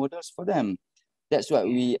role models for them. That's what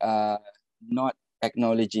we are not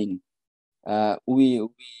acknowledging. We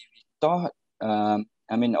thought,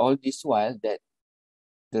 all this while that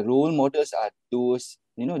the role models are those,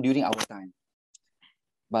 during our time.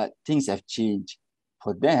 But things have changed.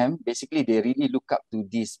 For them, basically, they really look up to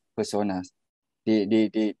these personas.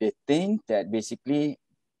 They think that basically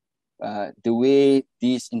the way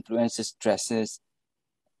these influencers dresses,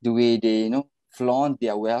 the way they flaunt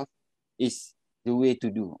their wealth is the way to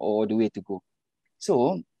do or the way to go.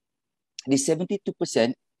 So the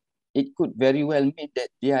 72%, it could very well mean that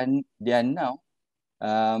they are now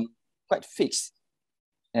quite fixed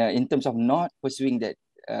in terms of not pursuing that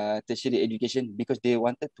tertiary education because they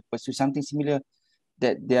wanted to pursue something similar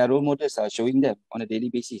that their role models are showing them on a daily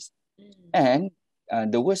basis. And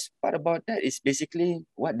the worst part about that is basically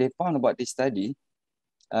what they found about this study.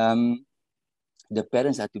 The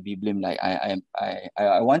parents are to be blamed. Like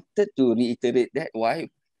I wanted to reiterate that. Why?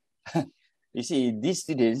 You see, these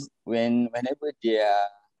students, whenever they are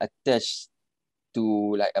attached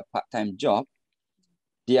to like a part-time job,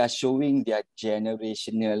 they are showing their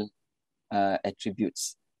generational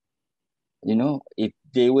attributes. If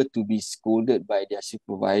they were to be scolded by their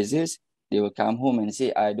supervisors, they will come home and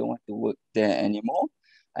say, I don't want to work there anymore.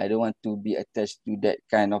 I don't want to be attached to that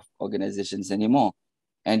kind of organizations anymore.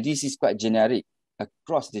 And this is quite generic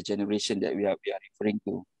across the generation that we are referring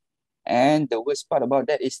to. And the worst part about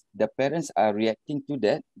that is the parents are reacting to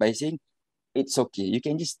that by saying, it's okay. You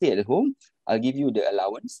can just stay at home. I'll give you the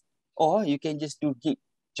allowance. Or you can just do gig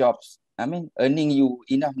jobs. Earning you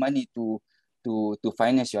enough money to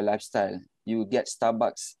finance your lifestyle. You get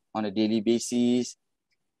Starbucks on a daily basis.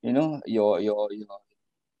 Your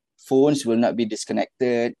phones will not be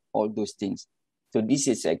disconnected, all those things. So this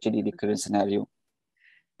is actually the current scenario.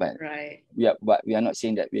 But we are not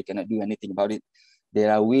saying that we cannot do anything about it.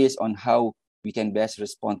 There are ways on how we can best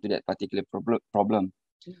respond to that particular problem.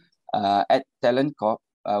 At Talent Corp,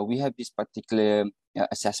 we have this particular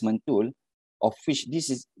assessment tool, of which this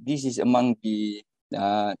is among the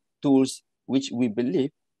tools which we believe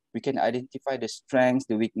we can identify the strengths,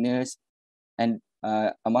 the weakness, and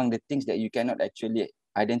among the things that you cannot actually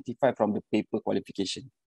identify from the paper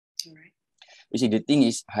qualification. All right. You see, the thing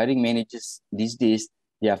is, hiring managers these days,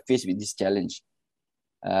 they are faced with this challenge.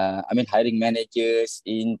 Hiring managers,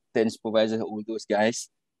 interns, supervisors, all those guys,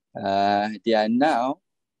 they are now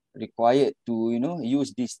required to,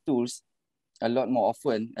 use these tools a lot more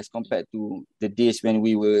often as compared to the days when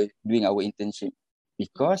we were doing our internship.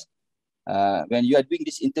 Because when you are doing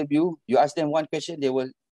this interview, you ask them one question, they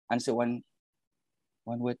will answer one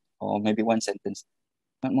word or maybe one sentence,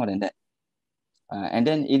 not more than that. And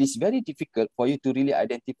then it is very difficult for you to really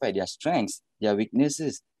identify their strengths, their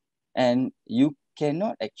weaknesses, and you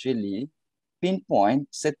cannot actually pinpoint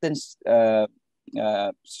certain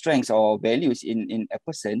strengths or values in a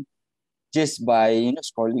person just by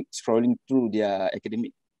scrolling through their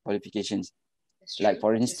academic qualifications. Like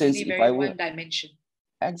for instance, if I were one-dimension.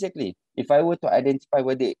 Exactly, if I were to identify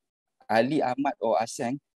whether Ali, Ahmad, or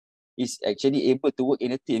Asang is actually able to work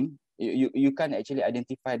in a team, you can't actually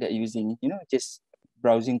identify that using just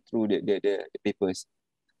browsing through the papers.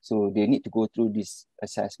 So they need to go through this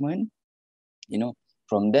assessment.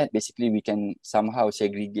 From that, basically we can somehow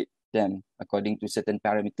segregate them according to certain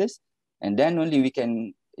parameters, and then only we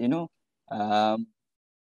can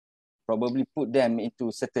probably put them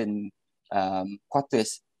into certain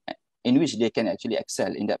quarters in which they can actually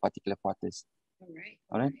excel in that particular quarters.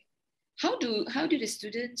 All right. How do the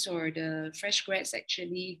students or the fresh grads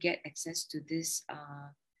actually get access to this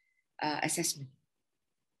assessment?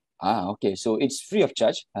 Okay. So it's free of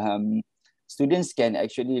charge. Students can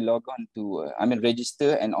actually log on to,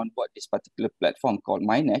 register and onboard this particular platform called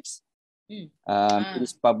MyNext. It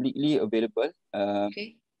is publicly available.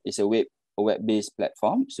 It's a web-based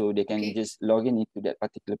platform, so they can just log into that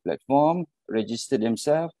particular platform, register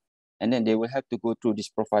themselves, and then they will have to go through this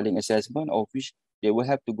profiling assessment, of which they will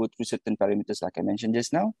have to go through certain parameters, like I mentioned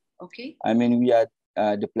just now.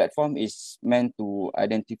 The platform is meant to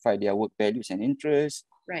identify their work values and interests,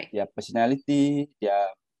 their personality, their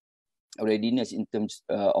readiness in terms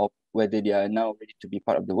of whether they are now ready to be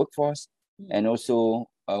part of the workforce. and also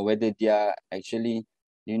whether they are actually,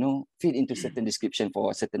 fit into certain description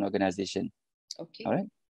for a certain organization. Okay. All right.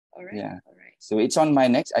 All right. Yeah. All right. So it's on my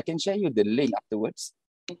next. I can share you the link afterwards.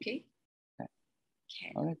 Okay.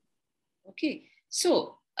 Okay. All right. Okay.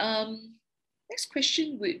 So next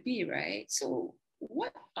question would be, right? So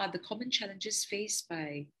what are the common challenges faced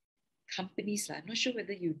by companies? I'm not sure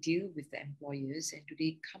whether you deal with the employers, and do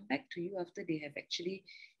they come back to you after they have actually,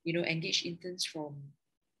 engaged interns from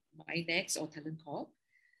MyNext or Talent Corp?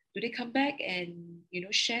 Do they come back and,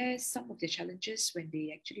 share some of their challenges when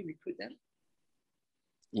they actually recruit them?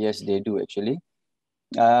 Yes, they do actually.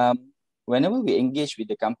 Whenever we engage with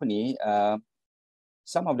the company,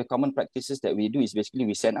 some of the common practices that we do is basically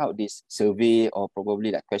we send out this survey or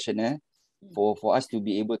probably that questionnaire for us to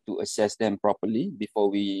be able to assess them properly before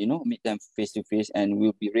we, meet them face to face, and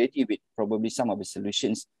we'll be ready with probably some of the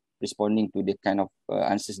solutions responding to the kind of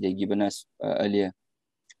answers they've given us earlier.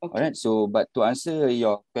 Okay. All right. So, but to answer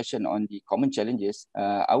your question on the common challenges,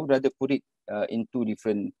 I would rather put it in two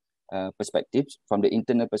different perspectives, from the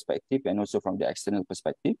internal perspective and also from the external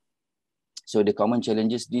perspective. So the common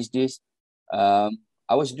challenges these days, I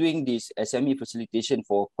was doing this SME facilitation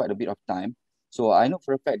for quite a bit of time. So I know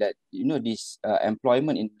for a fact that, this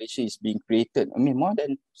employment in Malaysia is being created. I mean, more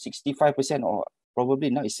than 65% or probably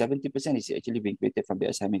now is 70% is actually being created from the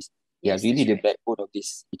SMEs. They are Yes, really that's the right. backbone of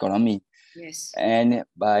this economy. Yes. And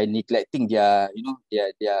by neglecting their,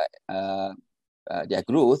 their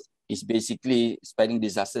growth is basically spreading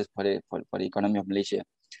disasters for the economy of Malaysia.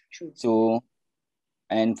 True. So,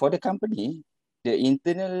 and for the company, the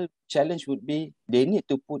internal challenge would be they need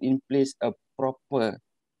to put in place a proper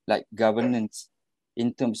governance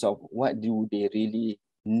in terms of what do they really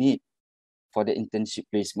need for the internship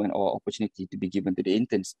placement or opportunity to be given to the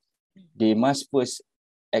interns. They must first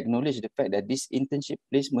acknowledge the fact that this internship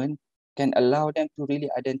placement can allow them to really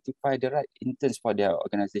identify the right interns for their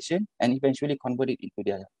organization and eventually convert it into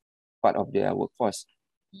their part of their workforce.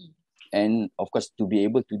 And of course, to be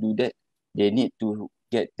able to do that, they need to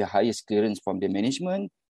get the highest clearance from the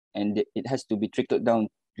management, and it has to be trickled down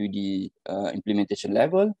to the implementation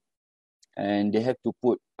level, and they have to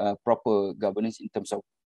put proper governance in terms of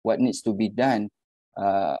what needs to be done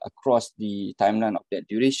across the timeline of that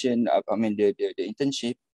duration, the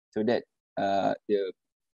internship, so that the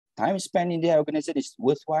time spent in their organization is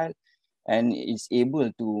worthwhile and is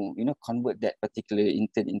able to, convert that particular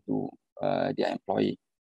intern into their employee.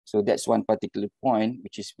 So that's one particular point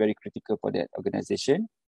which is very critical for that organization.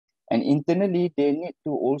 And internally, they need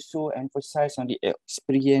to also emphasize on the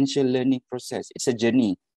experiential learning process. It's a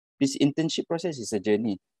journey. This internship process is a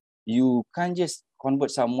journey. You can't just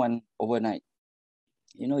convert someone overnight.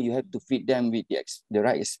 You have to feed them with the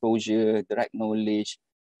right exposure, the right knowledge.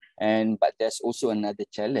 But there's also another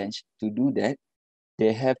challenge to do that.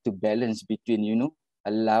 They have to balance between,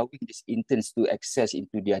 allowing these interns to access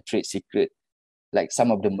into their trade secret, like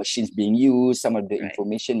some of the machines being used, some of the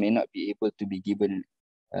information may not be able to be given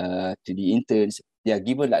to the interns. They are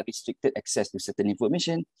given restricted access to certain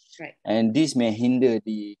information, and this may hinder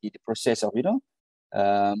the process of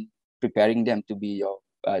preparing them to be your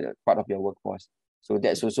part of your workforce. So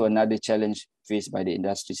that's also another challenge faced by the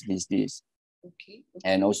industries these days. Okay.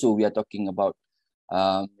 And also we are talking about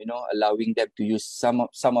allowing them to use some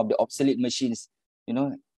of the obsolete machines.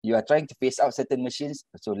 You are trying to phase out certain machines,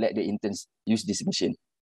 so let the interns use this machine.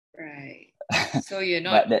 Right. So you're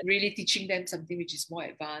not really teaching them something which is more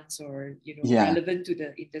advanced or relevant to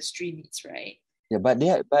the industry needs, right? Yeah,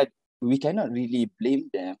 but we cannot really blame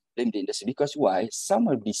the industry, because why? Some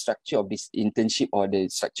of the structure of this internship or the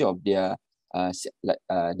structure of their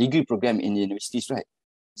degree program in universities, right?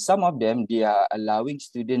 Some of them, they are allowing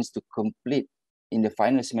students to complete in the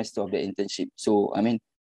final semester of the internship. So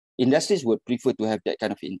industries would prefer to have that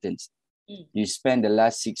kind of interns. You spend the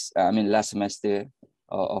last semester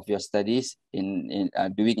of your studies in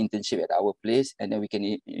doing internship at our place, and then we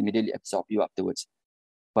can immediately absorb you afterwards.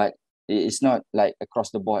 But it's not like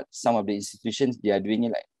across the board. Some of the institutions, they are doing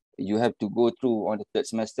it like you have to go through on the third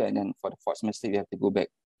semester, and then for the fourth semester you have to go back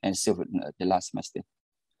and serve the last semester.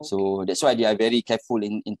 Okay. So that's why they are very careful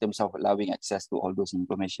in terms of allowing access to all those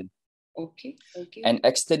information. Okay. And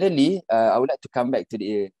externally, I would like to come back to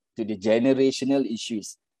the generational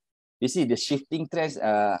issues. You see, the shifting trends,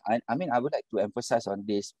 I would like to emphasize on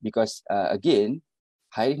this because, again,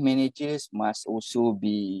 hiring managers must also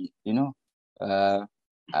be,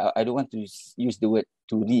 I don't want to use the word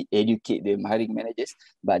to re-educate the hiring managers,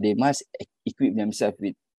 but they must equip themselves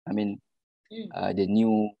with, the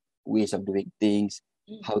new ways of doing things,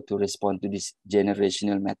 how to respond to these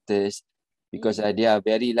generational matters. because they are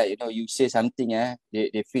very like, you say something,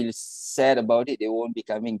 they feel sad about it, they won't be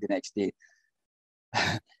coming the next day.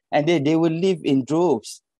 And they will live in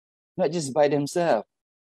droves, not just by themselves.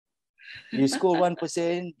 You scold one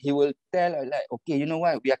person, he will tell like, okay, you know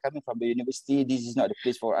what, we are coming from the university, this is not the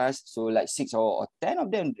place for us. So like 6 or 10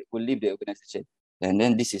 of them will leave the organization. And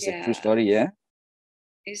then this is a true story, yeah?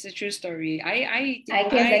 It's a true story. I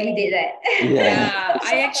guess I did that. Yeah,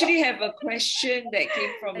 I actually have a question that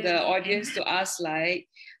came from the audience to ask, like,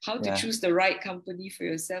 how to choose the right company for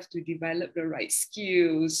yourself to develop the right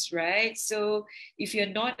skills, right? So if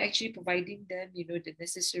you're not actually providing them, the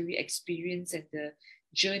necessary experience and the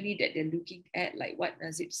journey that they're looking at, like what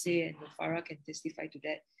Nazib said, and Farah can testify to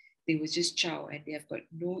that, they will just chow and they have got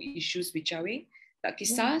no issues with chowing. Tak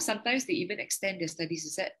kisah, sometimes they even extend their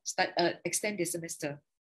studies, extend their semester.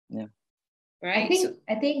 Yeah. Right.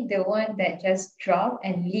 I think the one that just drop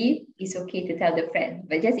and leave is okay to tell the friend.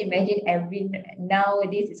 But just imagine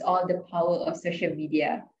nowadays it's all the power of social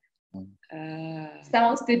media.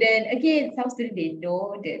 Some student they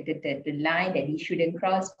know the line that they shouldn't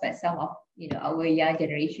cross, but some of our young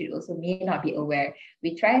generation also may not be aware.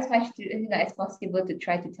 We try as much as possible to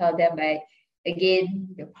try to tell them, like, again,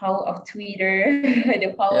 the power of Twitter,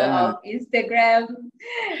 the power of Instagram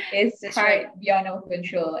is beyond our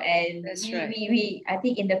control. And we I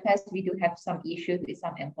think in the past we do have some issues with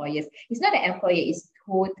some employers. It's not that employer is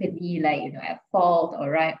totally like at fault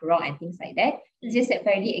or wrong and things like that. It's just that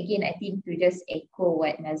fairly, again, I think to just echo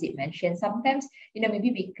what Nazib mentioned, sometimes maybe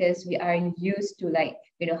because we are used to like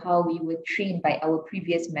how we were trained by our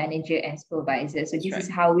previous manager and supervisor. So this is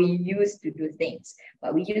how we used to do things.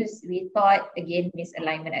 But we thought, again,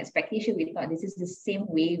 misalignment expectation, we thought this is the same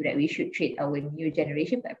way that we should treat our new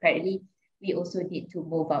generation. But apparently we also need to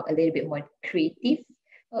move out a little bit more creative,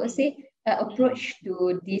 I would say, approach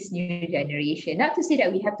to this new generation. Not to say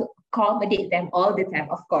that we have to accommodate them all the time,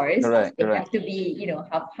 of course. Correct. Have to be,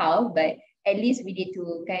 half-half, but at least we need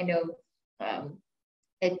to kind of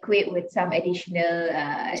equate with some additional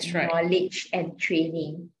knowledge and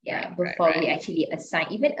training before we actually assign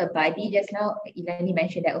even a buddy. Just now Illani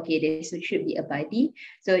mentioned that there should be a buddy,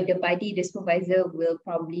 so the supervisor will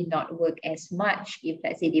probably not work as much if,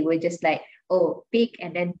 let's say, they were just like pick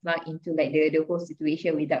and then plug into like the whole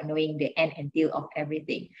situation without knowing the end and tail of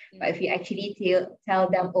everything. But if you actually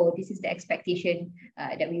tell them, this is the expectation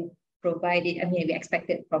that we provided, we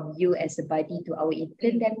expected from you as a buddy to our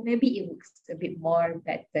intern, then maybe it works a bit more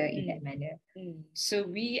better in that manner. So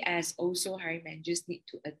we as also hiring managers need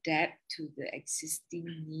to adapt to the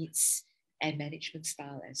existing needs and management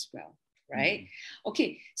style as well, right?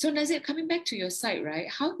 Okay, so Nazib, coming back to your side, right?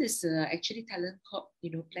 How does actually Talent Corp,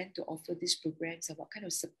 plan to offer these programs, and what kind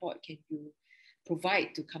of support can you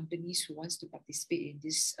provide to companies who wants to participate in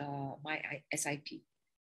this My SIP?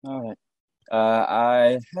 All right.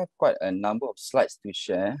 I have quite a number of slides to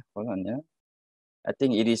share. Hold on, yeah. I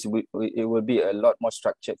think it will be a lot more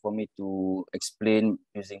structured for me to explain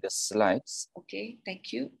using the slides. Okay,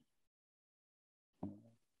 thank you.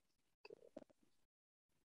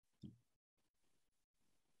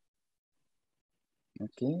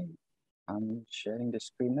 Okay, I'm sharing the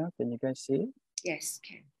screen now. Can you guys see it? Yes,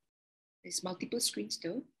 can. There's multiple screens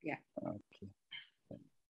though. Yeah. Okay.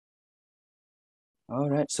 All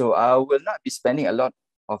right, so I will not be spending a lot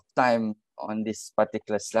of time on this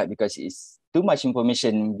particular slide because it's too much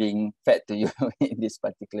information being fed to you in this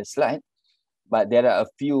particular slide. But there are a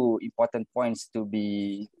few important points to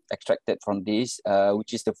be extracted from this,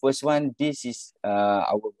 which is the first one. This is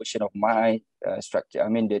our version of my structure,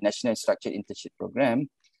 the National Structured Internship Program.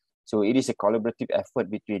 So it is a collaborative effort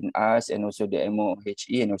between us and also the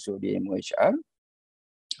MOHE and also the MOHR.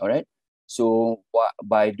 All right. So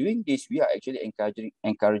by doing this, we are actually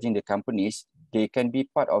encouraging the companies, they can be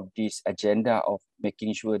part of this agenda of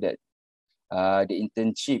making sure that the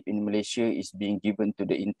internship in Malaysia is being given to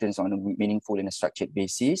the interns on a meaningful and a structured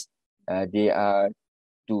basis. They are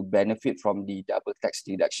to benefit from the double tax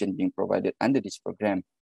deduction being provided under this program.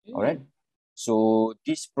 All right. So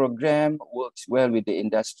this program works well with the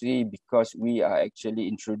industry because we are actually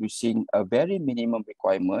introducing a very minimum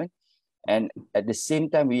requirement. And at the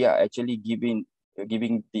same time, we are actually giving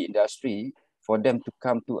the industry for them to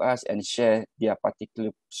come to us and share their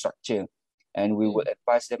particular structure. And we will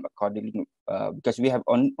advise them accordingly because we have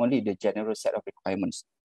only the general set of requirements.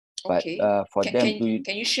 Okay. But for them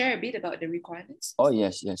can you share a bit about the requirements? Oh,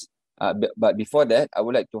 yes. But before that, I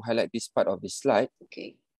would like to highlight this part of the slide.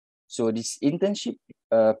 Okay. So this internship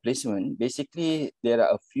placement, basically, there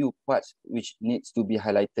are a few parts which needs to be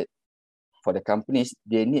highlighted. For the companies,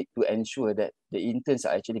 they need to ensure that the interns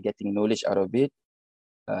are actually getting knowledge out of it,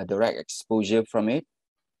 the right exposure from it,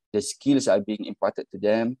 the skills are being imparted to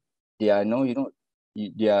them. They are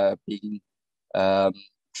they are being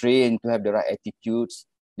trained to have the right attitudes.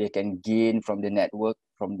 They can gain from the network,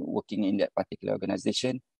 from working in that particular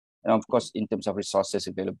organization. And of course, in terms of resources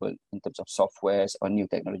available, in terms of softwares or new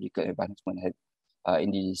technological advancement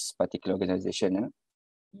in this particular organization.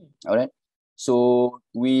 All right. So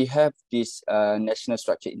we have this national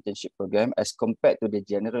structured internship program as compared to the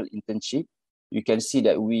general internship. You can see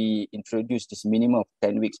that we introduced this minimum of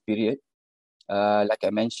 10 weeks period. Like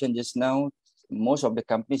I mentioned just now, most of the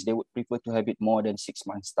companies, they would prefer to have it more than 6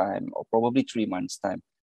 months time or probably 3 months time.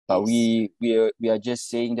 But Yes. we are just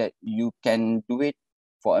saying that you can do it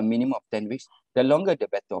for a minimum of 10 weeks. The longer, the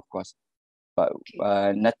better, of course. But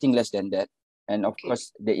Okay. nothing less than that. And of Okay.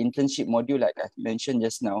 course, the internship module, like I mentioned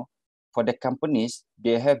just now, for the companies,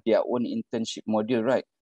 they have their own internship module, right?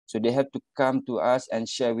 So they have to come to us and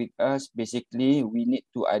share with us. Basically, we need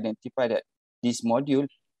to identify that this module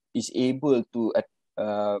is able to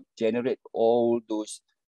generate all those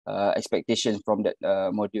expectations from that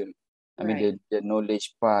module. I mean, Right. the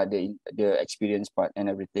knowledge part, the experience part and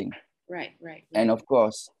everything. Right. Right. And Right. of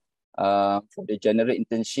course, for the general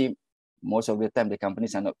internship, most of the time the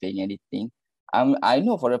companies are not paying anything. I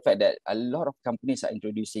know for a fact that a lot of companies are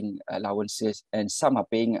introducing allowances and some are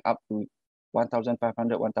paying up to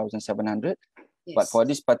 1,500, 1,700. But Yes. for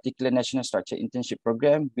this particular national structured internship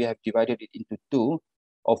program, we have divided it into two,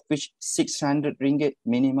 of which 600 ringgit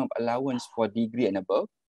minimum allowance for degree and above,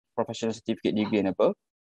 professional certificate degree and above,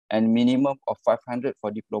 and minimum of 500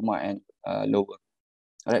 for diploma and lower.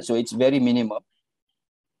 All right, so it's very minimum.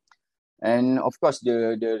 And of course,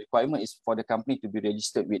 the requirement is for the company to be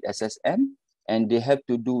registered with SSM, and they have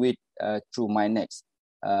to do it through MyNext.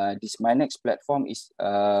 This MyNext platform is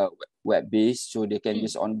web-based, so they can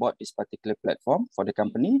just onboard this particular platform for the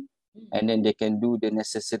company, and then they can do the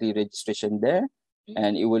necessary registration there,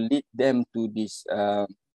 and it will lead them to this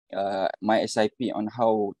MySIP on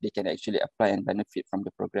how they can actually apply and benefit from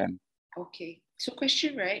the program. Okay. So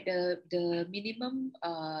question, right? The minimum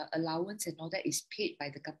allowance and all that is paid by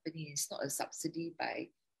the company. It's not a subsidy by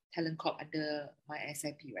Talent Corp under my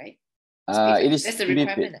SIP, right? It is That's the to be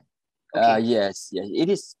paid. requirement. Okay. Yes, it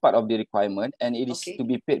is part of the requirement, and it is Okay. to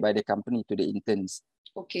be paid by the company to the interns.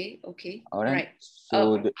 Okay. Okay. All right.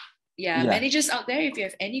 So yeah, managers out there, if you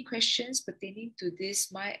have any questions pertaining to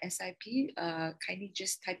this my SIP, kindly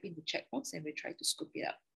just type in the chat box and we'll try to scoop it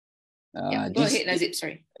up. Go ahead, Nazib.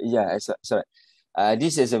 Sorry. Yeah, sorry.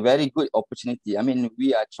 This is a very good opportunity. I mean,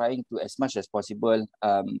 we are trying to, as much as possible,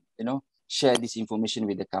 share this information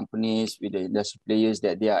with the companies, with the industry players,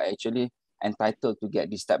 that they are actually entitled to get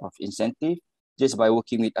this type of incentive just by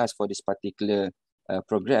working with us for this particular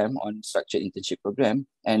program on structured internship program.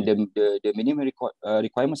 And the minimum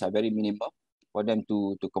requirements are very minimal for them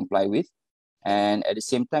to comply with. And at the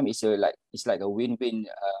same time, it's like a win-win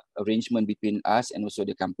arrangement between us and also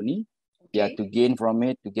the company. Yeah, to gain from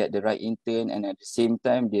it, to get the right intern, and at the same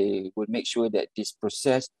time, they will make sure that this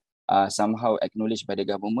process somehow acknowledged by the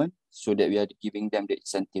government, so that we are giving them the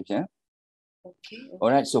incentives. Yeah. Okay.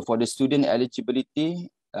 All right. So for the student eligibility,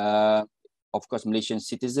 of course, Malaysian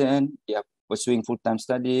citizen, they are pursuing full-time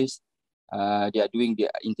studies. They are doing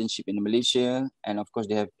their internship in Malaysia, and of course,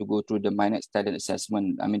 they have to go through the MyNext talent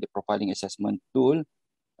assessment. I mean, the profiling assessment tool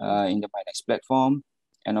in the MyNext platform.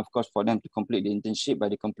 And of course, for them to complete the internship by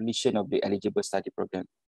the completion of the eligible study program.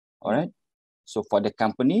 All right. So for the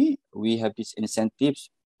company, we have these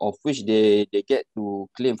incentives of which they get to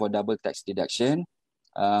claim for double tax deduction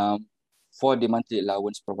for the monthly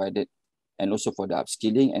allowance provided, and also for the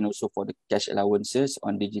upskilling, and also for the cash allowances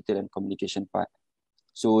on digital and communication part.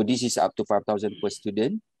 So this is up to 5,000 per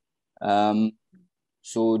student.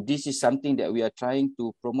 So this is something that we are trying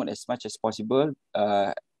to promote as much as possible.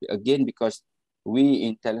 Again, because we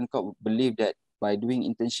in Talent Corp believe that by doing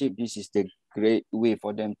internship, this is the great way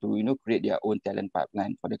for them to create their own talent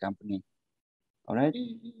pipeline for the company. All right.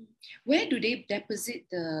 Where do they deposit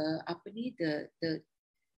the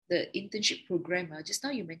internship program? Just now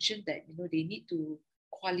you mentioned that they need to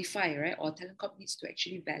qualify, right? Or Talent Corp needs to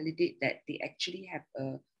actually validate that they actually have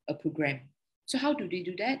a program. So how do they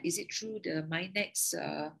do that? Is it through the MyNext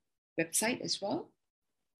website as well?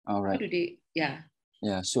 All right. How do they? Yeah.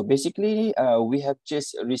 Yeah, so basically, we have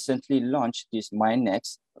just recently launched this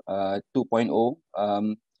MyNext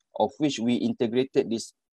 2.0, of which we integrated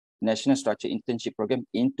this National Structured Internship Program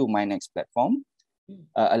into MyNext platform,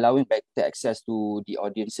 allowing better access to the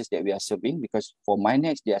audiences that we are serving. Because for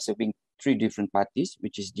MyNext, they are serving 3 different parties,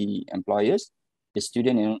 which is the employers, the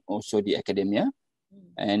student, and also the academia.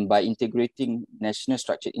 And by integrating National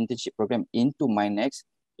Structured Internship Program into MyNext,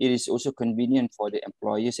 it is also convenient for the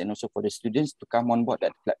employers and also for the students to come on board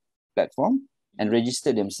that platform and register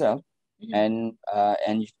themselves. And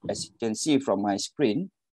as you can see from my screen,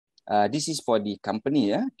 this is for the company,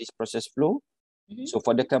 this process flow. So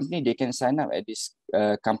for the company, they can sign up at this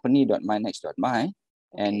company.mynext.my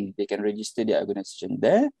and they can register their organization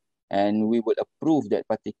there, and we will approve that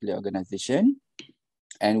particular organization,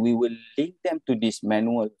 and we will link them to this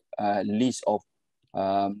manual list of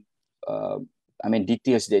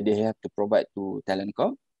details that they have to provide to Talent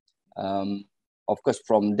Corp. Of course,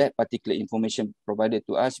 from that particular information provided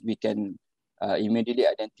to us, we can immediately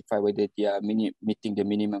identify whether they are meeting the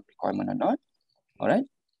minimum requirement or not. All right.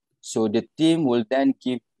 So the team will then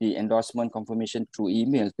give the endorsement confirmation through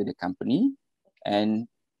email to the company, and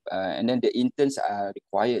then the interns are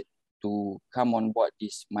required to come on board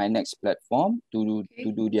this MyNext platform to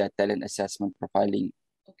do their talent assessment profiling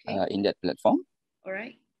in that platform. All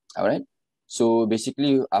right. All right. So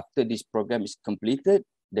basically, after this program is completed,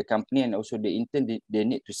 the company and also the intern, they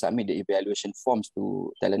need to submit the evaluation forms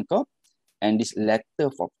to Talent Corp, and this letter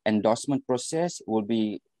of endorsement process will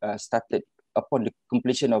be started upon the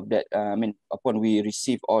completion of that. Upon we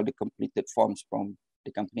receive all the completed forms from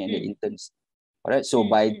the company and the interns. All right. So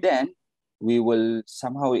by then, we will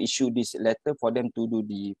somehow issue this letter for them to do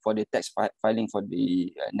the tax filing for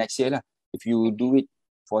the next year lah. If you do it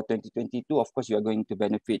for 2022, of course, you are going to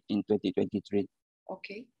benefit in 2023.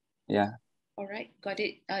 Okay. Yeah. All right, got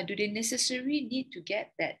it. Do they necessarily need to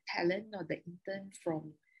get that talent or the intern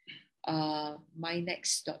from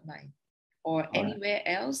mynext.my or anywhere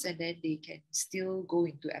else, and then they can still go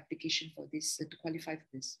into application for this to qualify for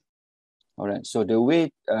this? All right. So the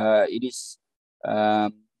way it is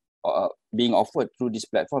being offered through this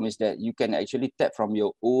platform is that you can actually tap from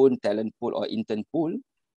your own talent pool or intern pool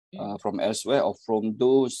from elsewhere, or from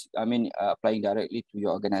those, applying directly to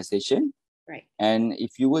your organization. Right. And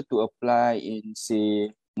if you were to apply in,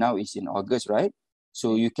 say, now it's in August, right?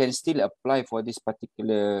 So you can still apply for this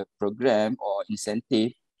particular program or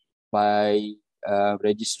incentive by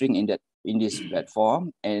registering in this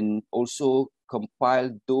platform, and also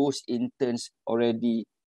compile those interns already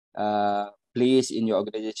placed in your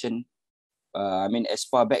organization. As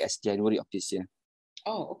far back as January of this year.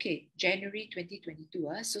 Oh, okay. January 2022.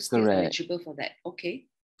 So still Correct. eligible for that. Okay.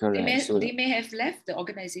 Correct. They may have left the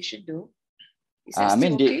organization though. Is I that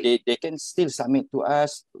mean, still okay? they can still submit to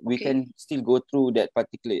us. We can still go through that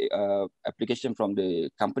particular application from the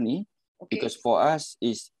company, because for us,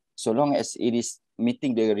 is so long as it is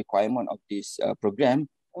meeting the requirement of this program,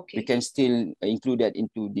 we can still include that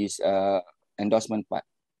into this endorsement part.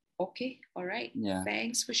 Okay, all right. Yeah.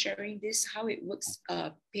 Thanks for sharing this. How it works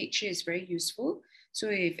page here is very useful. So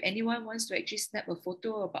if anyone wants to actually snap a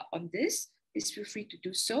photo on this, please feel free to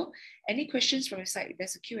do so. Any questions from your side?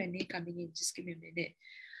 There's a Q&A coming in. Just give me a minute.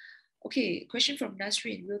 Okay, question from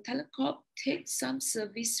Nazrin. Will Talent Corp take some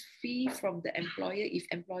service fee from the employer if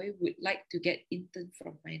employer would like to get intern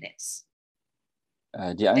from MyNext?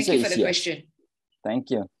 The answer Thank you is for the yes. question. Thank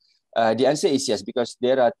you. The answer is yes, because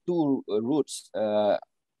there are two routes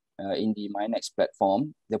in the MyNext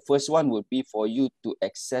platform. The first one would be for you to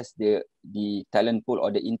access the talent pool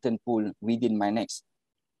or the intern pool within MyNext.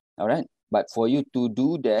 All right. But for you to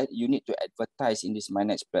do that, you need to advertise in this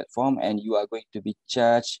MyNext platform, and you are going to be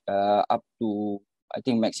charged up to, I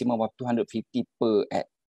think, maximum of 250 per ad.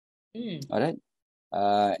 All right.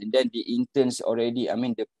 And then the interns already,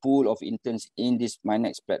 the pool of interns in this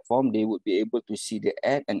MyNext platform, they would be able to see the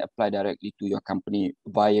ad and apply directly to your company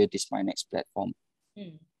via this MyNext platform.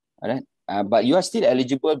 All right. But you are still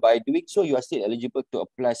eligible. By doing so, you are still eligible to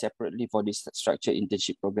apply separately for this structured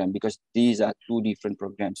internship program, because these are two different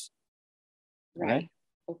programs. Right.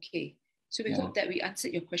 Okay. So we hope that we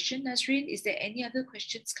answered your question, Nazrin. Is there any other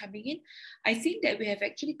questions coming in? I think that we have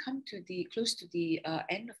actually come to close to the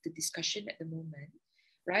end of the discussion at the moment,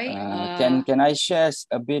 right? Can I share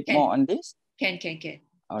a bit more on this? Can.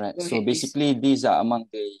 All right. Go so ahead, basically, these are among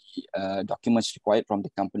the documents required from the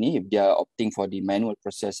company if they are opting for the manual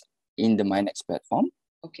process in the MyNext platform.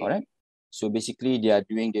 Okay. All right. So basically, they are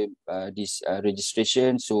doing this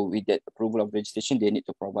registration. So with that approval of registration, they need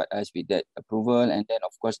to provide us with that approval, and then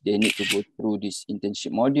of course they need to go through this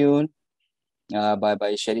internship module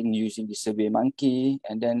by sharing using the SurveyMonkey,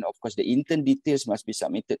 and then of course the intern details must be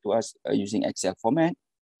submitted to us using Excel format.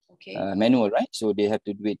 Okay. Manual, right? So they have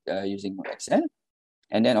to do it using Excel.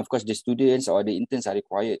 And then, of course, the students or the interns are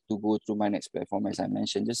required to go through MyNext platform, as I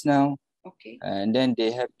mentioned just now. Okay. And then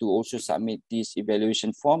they have to also submit this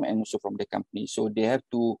evaluation form, and also from the company. So they have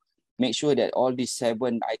to make sure that all these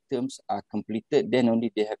 7 items are completed. Then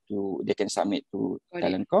only they can submit to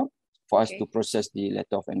Talent Corp for us to process the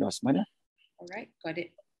letter of endorsement. All right, got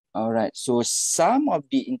it. All right. So some of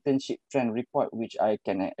the internship trend report, which I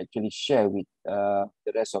can actually share with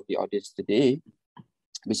the rest of the audience today.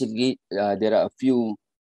 Basically, there are a few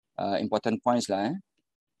important points lah.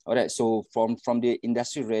 All right. So from the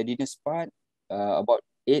industry readiness part, about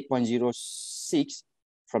 8.06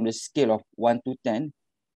 from the scale of 1 to 10,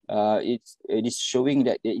 it is showing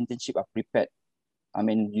that the internship are prepared. I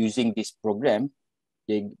mean, using this program,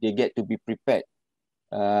 they get to be prepared.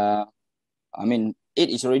 I mean, 8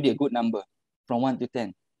 is already a good number from 1 to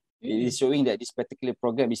 10. It is showing that this particular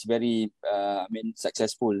program is very,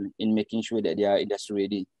 successful in making sure that they are industry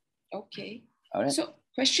ready. Okay. All right. So,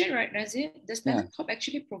 question, right, Nazib? Does Corp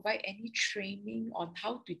actually provide any training on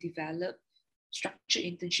how to develop structured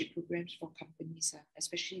internship programs for companies,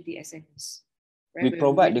 especially the SMEs? Right? We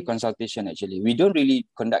provide the consultation actually. We don't really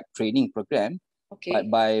conduct training program, but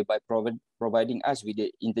by providing us with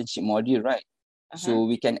the internship module, right? So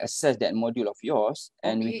we can assess that module of yours,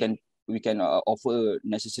 and we can offer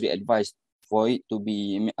necessary advice for it to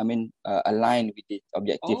be, aligned with the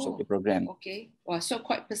objectives of the program. Okay. Wow, so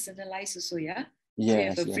quite personalized also, yeah?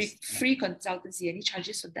 Yes. So you have a free consultancy. Any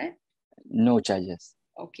charges for that? No charges.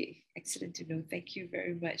 Okay, excellent to know. Thank you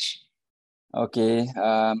very much. Okay,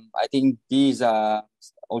 I think these are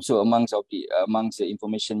also amongst the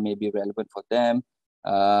information may be relevant for them.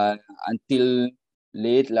 Until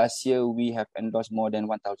late last year, we have endorsed more than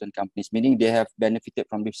 1,000 companies, meaning they have benefited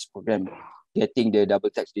from this program, getting the double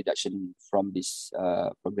tax deduction from this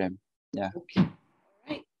program. Yeah. Okay. All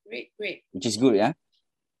right. Great. Which is good, yeah.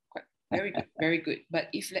 Very good. But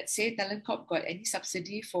if let's say Talent Corp got any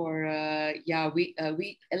subsidy for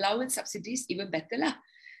we allowance subsidies, even better lah.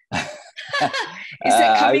 Is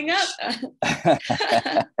that coming up?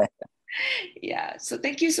 Yeah, so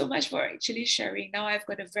thank you so much for actually sharing. Now I've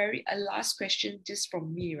got a last question just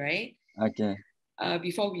from me, right? Okay.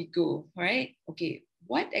 Before we go, right? Okay,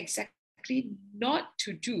 what exactly not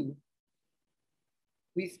to do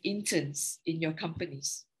with interns in your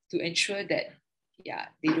companies to ensure that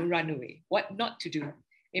they don't run away? What not to do?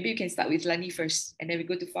 Maybe you can start with Illani first, and then we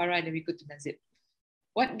go to Farah, and then we go to Nazib.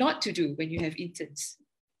 What not to do when you have interns?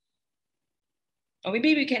 Or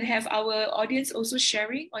maybe we can have our audience also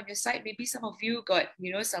sharing on your site. Maybe some of you got,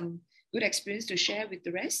 some good experience to share with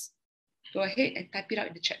the rest. Go ahead and type it out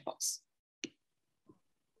in the chat box.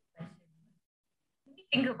 Let me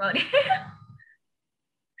think about it.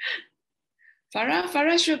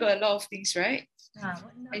 Farah sure got a lot of things, right?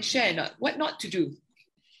 And share not. What not to do?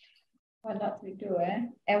 What not to do,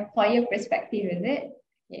 Employer perspective, is it?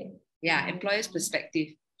 Yeah, employer's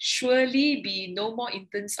perspective. Surely be no more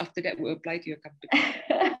interns after that will apply to your company.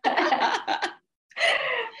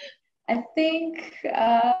 I think,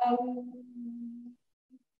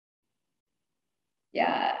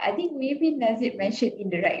 I think maybe Nazib mentioned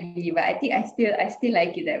indirectly, but I think I still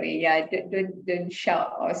like it that way. Yeah, don't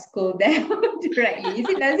shout or scold them directly. Is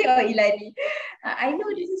it Nazib or Illani? I know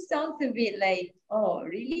this sounds a bit like, oh,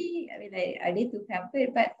 really? I mean, are they too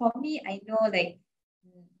pampered? But for me, I know like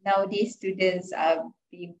nowadays students are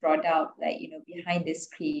being brought up behind the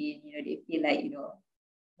screen. They feel like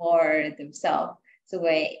more themselves. So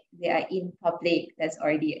where they are in public, that's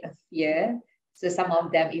already a fear. So some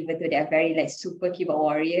of them, even though they are very super keyboard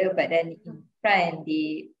warrior, but then in front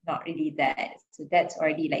they not really that. So that's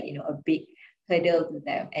already a big hurdle to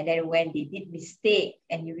them. And then when they did mistake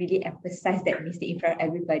and you really emphasize that mistake in front of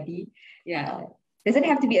everybody, doesn't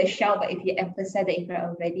have to be a shout, but if you emphasize that in front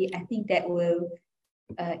of everybody, I think that will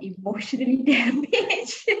emotionally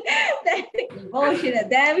damage. Emotional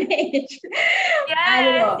damage.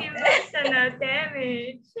 Yes, emotional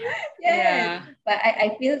damage. Yeah. But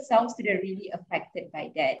I feel some students really affected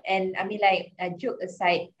by that. And I mean, joke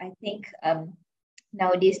aside, I think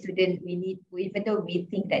nowadays students, even though we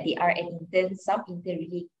think that they are an intern, some intern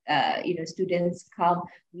really students come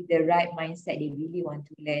with the right mindset. They really want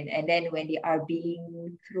to learn, and then when they are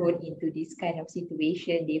being thrown into this kind of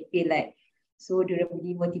situation, they feel like so they're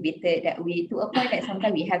really motivated that way, to a point that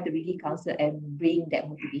sometimes we have to really counsel and bring that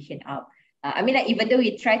motivation up. I mean, even though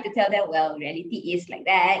we try to tell them, well, reality is like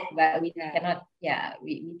that, but we cannot,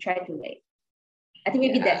 we try to I think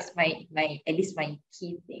maybe that's my at least my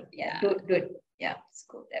key thing. Don't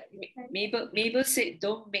scold them. Mabel said,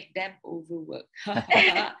 don't make them overwork. But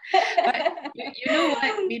you know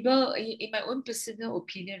what, Mabel, in my own personal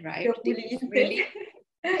opinion, right?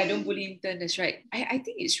 Don't bully intern, that's right. I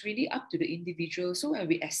think it's really up to the individual. So when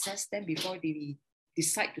we assess them before we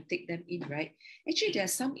decide to take them in, right? Actually, there are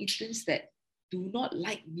some interns that do not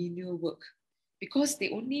like menial work because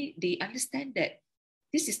they understand that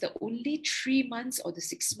this is the only 3 months or the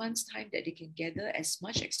 6 months time that they can gather as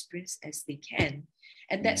much experience as they can.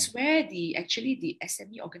 And that's where the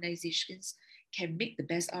SME organizations can make the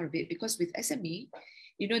best out of it. Because with SME,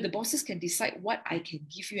 the bosses can decide what I can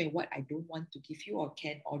give you and what I don't want to give you or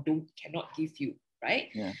cannot give you, right?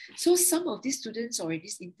 Yeah. So some of these students or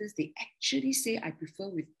these interns, they actually say, I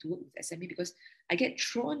prefer to work with SME because I get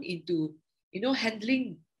thrown into,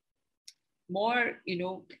 handling more,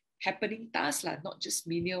 happening tasks, not just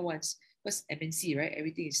menial ones. Because MNC, right?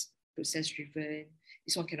 Everything is process driven.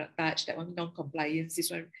 This one cannot touch, that one non-compliance, this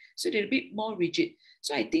one. So they're a bit more rigid.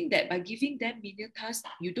 So I think that by giving them menial tasks,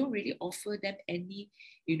 you don't really offer them any,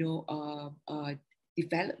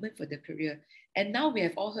 development for their career. And now we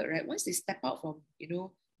have all heard, right? Once they step out from,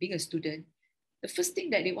 being a student, the first thing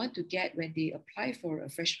that they want to get when they apply for a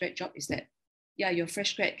fresh grad job is that, yeah, you're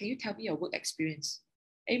fresh grad. Can you tell me your work experience?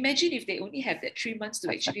 And imagine if they only have that 3 months to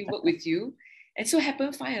actually work with you, and so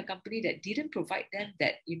happen find a company that didn't provide them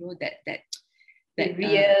that, that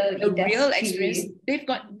real experience. They've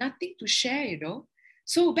got nothing to share,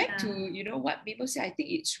 So back to, what Mabel said, I think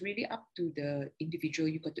it's really up to the individual.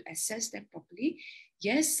 You got to assess them properly.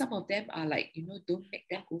 Yes, some of them are like, don't make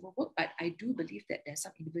them overwork, but I do believe that there's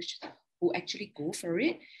some individuals who actually go for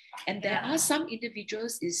it. And there are some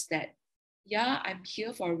individuals is that, yeah, I'm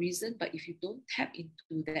here for a reason, but if you don't tap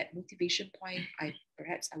into that motivation point,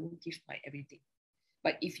 perhaps I won't give my everything.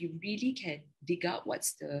 But if you really can dig out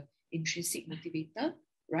what's the intrinsic motivator,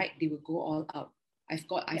 right, they will go all out. I've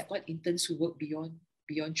got interns who work beyond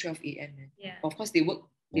 12 a.m. Yeah. Of course, they work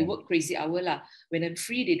crazy hour lah. When I'm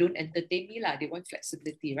free, they don't entertain me lah. They want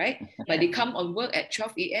flexibility, right? But they come on work at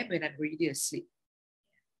 12 a.m. when I'm already asleep.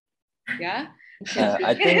 Yeah.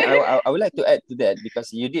 I think I would like to add to that,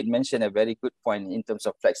 because you did mention a very good point in terms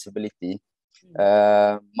of flexibility.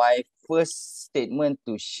 My first statement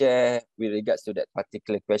to share with regards to that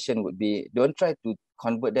particular question would be, don't try to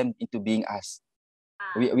convert them into being us.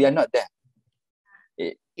 We are not them.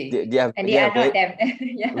 They are not them.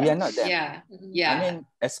 We are not them. Yeah. I mean,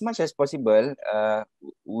 as much as possible,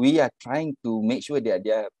 we are trying to make sure that they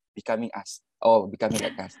are becoming us or becoming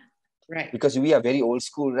like us. Right. Because we are very old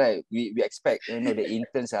school, right? We expect, the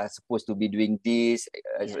interns are supposed to be doing this,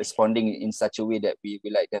 responding in such a way that we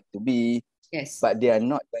like them to be. Yes. But they are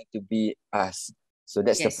not going to be us. So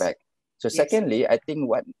that's the fact. So secondly, I think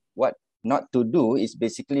what not to do is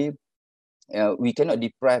basically, we cannot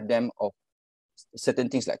deprive them of certain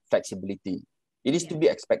things like flexibility. It is to be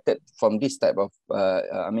expected from this type of,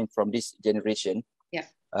 from this generation. Yeah.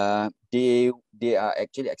 They are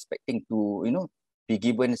actually expecting to, be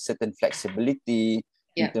given certain flexibility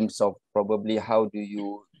in terms of probably how do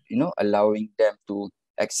you, allowing them to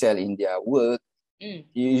excel in their work.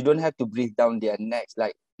 You don't have to breathe down their necks,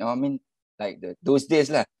 like, like those days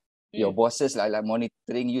lah. Your bosses like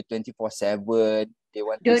monitoring you 24/7. They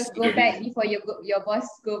want don't to go back before your boss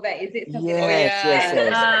go back. Is it something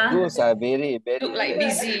yes. Those are very, very look like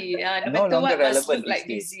busy. no matter longer what, must relevant look like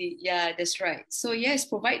these days. busy. Yeah, that's right. So yes,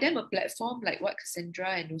 provide them a platform like what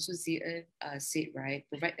Cassandra and also Zian said, right?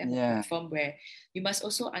 Provide them a platform where you must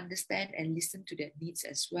also understand and listen to their needs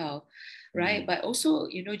as well, right? But also,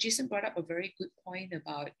 Jason brought up a very good point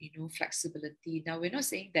about, flexibility. Now, we're not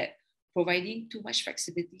saying that providing too much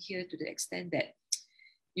flexibility here to the extent that,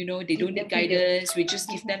 they don't need guidance, we just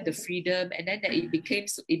give them the freedom, and then that it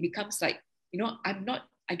becomes like, I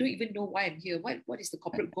don't even know why I'm here. What is the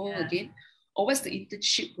corporate goal again? Or what's the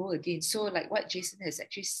internship goal again? So like what Jason has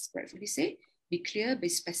actually rightfully said, be clear, be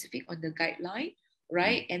specific on the guideline,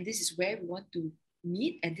 right? And this is where we want to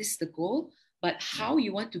meet, and this is the goal. But how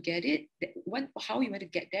you want to get it, how you want to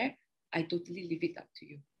get there, I totally leave it up to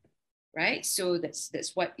you, right? So that's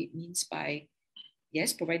what it means by,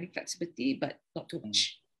 yes, providing flexibility, but not too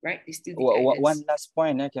much, right? They still need guidance. One last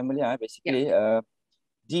point, Kimberly, basically,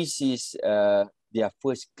 this is their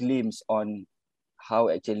first glimpse on how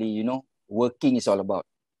actually, working is all about.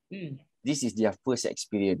 This is their first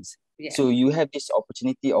experience. So you have this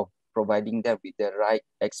opportunity of providing them with the right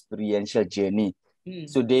experiential journey.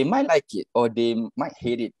 So they might like it or they might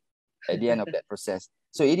hate it at the end of that process.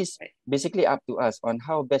 So it is basically up to us on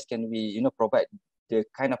how best can we, provide the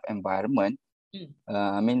kind of environment,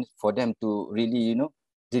 for them to really,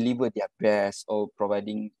 deliver their best, or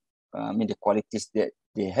providing, the qualities that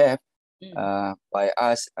they have by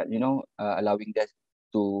us, allowing them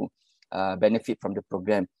to benefit from the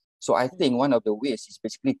program. So I think one of the ways is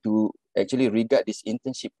basically to actually regard this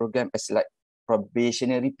internship program as like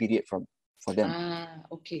probationary period for them.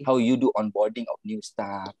 Okay. How you do onboarding of new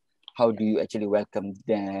staff, how do you actually welcome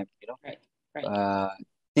them,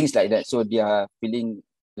 things like that. So they are feeling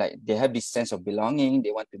like they have this sense of belonging,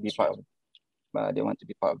 they want to be part of they want to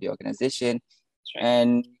be part of the organization. Right.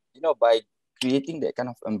 And, by creating that kind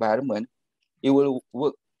of environment, it will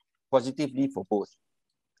work positively for both.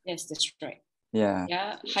 Yes, that's right. Yeah.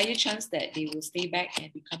 Yeah, higher chance that they will stay back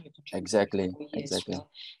and become your contributor. Exactly. As well.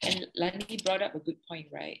 And Lani brought up a good point,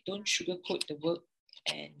 right? Don't sugarcoat the work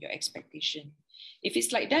and your expectation. If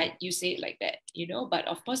it's like that, you say it like that, but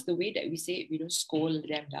of course the way that we say it, we don't scold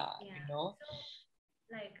them, So,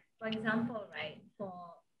 like, for example, right, for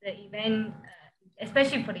the event,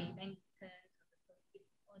 especially for the event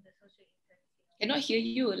or the social interns. Cannot hear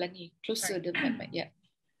you, Lani. Closer the mic. Yeah.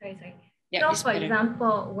 Sorry. Yeah, so for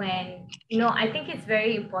example, when, I think it's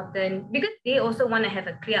very important because they also want to have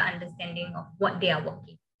a clear understanding of what they are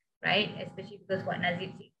working, right? Especially because what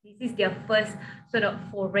Nazib said, this is their first sort of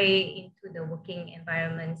foray into the working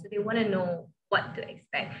environment. So they want to know what to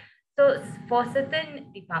expect. So for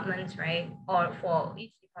certain departments, right, or for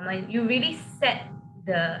each department, you really set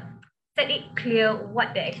it clear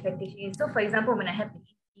what the expectation is. So for example, when I have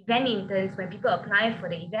the event interns, when people apply for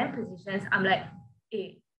the event positions, I'm like,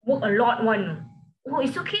 hey, work a lot one. Oh,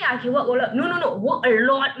 it's okay, I can work a lot. No, work a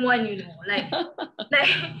lot one, like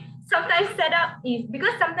sometimes setup is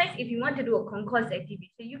because sometimes if you want to do a concourse activity,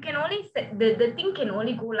 you can only set the thing can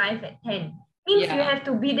only go live at 10. Means you have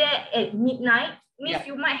to be there at midnight. Means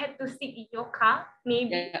you might have to sit in your car,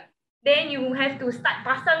 maybe. Then you have to start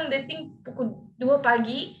pasang the thing pukul 2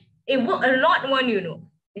 pagi. It work a lot one,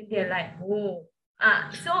 Then they're like, oh.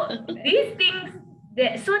 So these things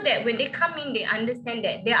so that when they come in, they understand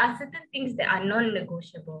that there are certain things that are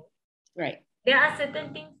non-negotiable. Right. There are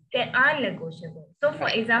certain things that are negotiable. So for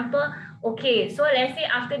example, okay, so let's say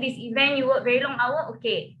after this event, you work very long hour,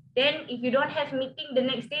 okay. Then if you don't have meeting the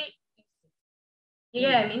next day,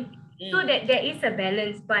 I mean? So that there is a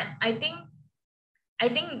balance, but I think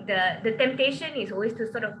the temptation is always to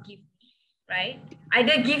sort of give, right?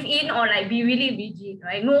 Either give in or like be really rigid,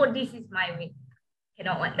 right? No, this is my way.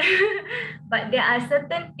 Cannot want. But there are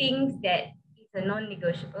certain things that is a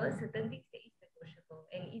non-negotiable, certain things that is negotiable,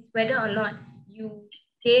 and it's whether or not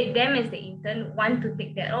them as the intern want to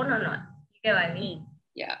take that on or not. You get what I mean?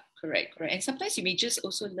 Yeah, correct. And sometimes you may just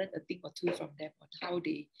also learn a thing or two from them on how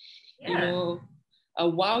they,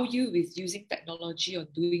 wow you with using technology or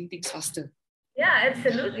doing things faster. Yeah,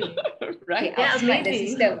 absolutely. Right? They outsmart the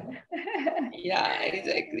system. Yeah,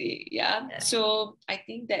 exactly. Yeah. So I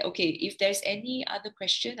think that, okay, if there's any other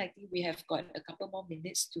question, I think we have got a couple more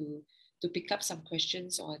minutes to pick up some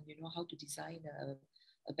questions on, how to design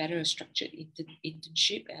a better structured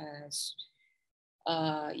internship.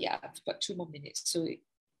 I've got 2 more minutes. So,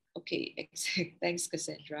 okay, thanks,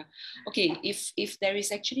 Cassandra. Okay, if there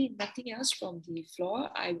is actually nothing else from the floor,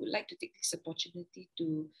 I would like to take this opportunity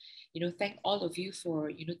to, thank all of you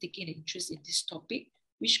for, taking an interest in this topic,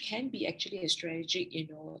 which can be actually a strategic,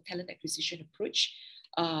 talent acquisition approach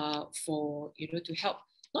for, to help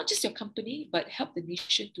not just your company, but help the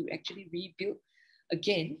nation to actually rebuild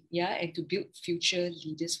again, and to build future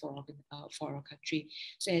leaders for our country.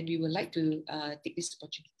 So, and we would like to take this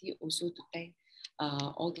opportunity also to thank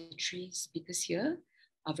all the 3 speakers here.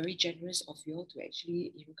 Are very generous of you all to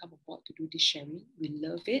actually, come aboard to do this sharing. We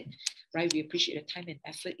love it, right? We appreciate the time and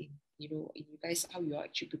effort in you guys, how you all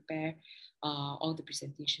actually prepare all the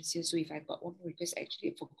presentations here. So if I got one more request, I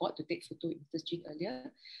actually forgot to take photo in the stream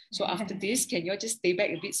earlier. So after this, can you all just stay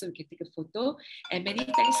back a bit so we can take a photo? And many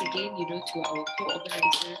thanks again, to our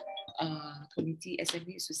co-organizer committee,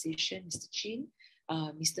 SME Association, Mr. Chin,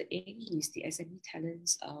 Mr. Eng, who is the SME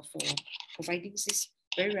Talents, for providing this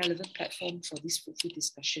very relevant platform for this fruitful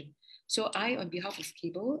discussion. So I, on behalf of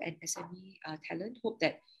Cable and SME Talent, hope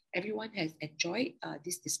that everyone has enjoyed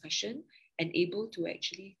this discussion and able to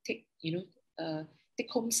actually take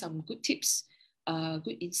home some good tips,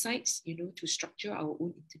 good insights, to structure our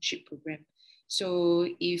own internship program. So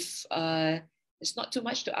if there's not too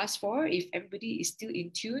much to ask for, if everybody is still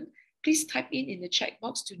in tune, please type in the chat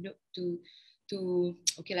box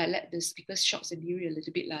let the speakers shots and hear a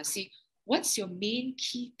little bit see what's your main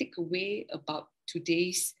key takeaway about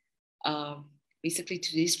today's basically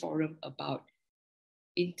today's forum about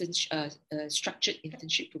structured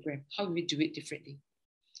internship program. How do we do it differently?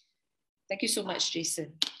 Thank you so much,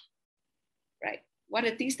 Jason. Right. What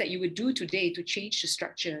are things that you would do today to change the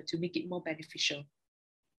structure to make it more beneficial?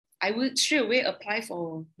 I would straight away apply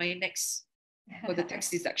for the tax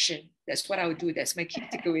deduction. That's what I would do. That's my key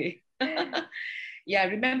takeaway. Yeah,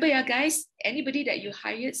 remember, guys, anybody that you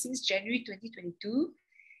hired since January 2022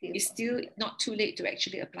 is still not too late to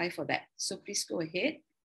actually apply for that. So please go ahead.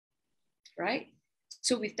 Right.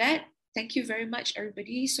 So with that, thank you very much,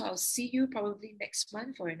 everybody. So I'll see you probably next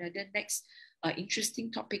month for another next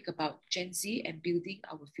interesting topic about Gen Z and building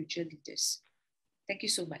our future leaders. Thank you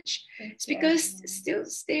so much. Thank you, Speakers, everyone. still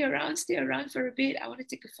stay around for a bit. I want to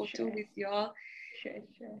take a photo Sure. with y'all. Sure,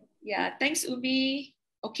 sure. Yeah, thanks, Umi.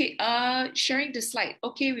 Okay, sharing the slide.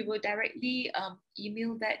 Okay, we will directly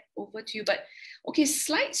email that over to you. But okay,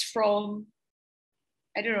 slides from,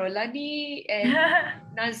 I don't know, Illani and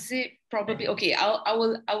Nazib probably. Okay, I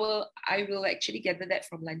will actually gather that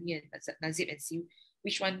from Illani and Nazib and see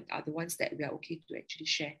which one are the ones that we are okay to actually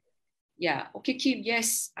share. Yeah, okay, Kim,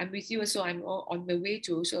 yes, I'm with you. So I'm on my way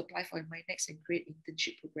to also apply for my next and great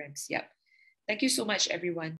internship programs. Yeah. Thank you so much, everyone.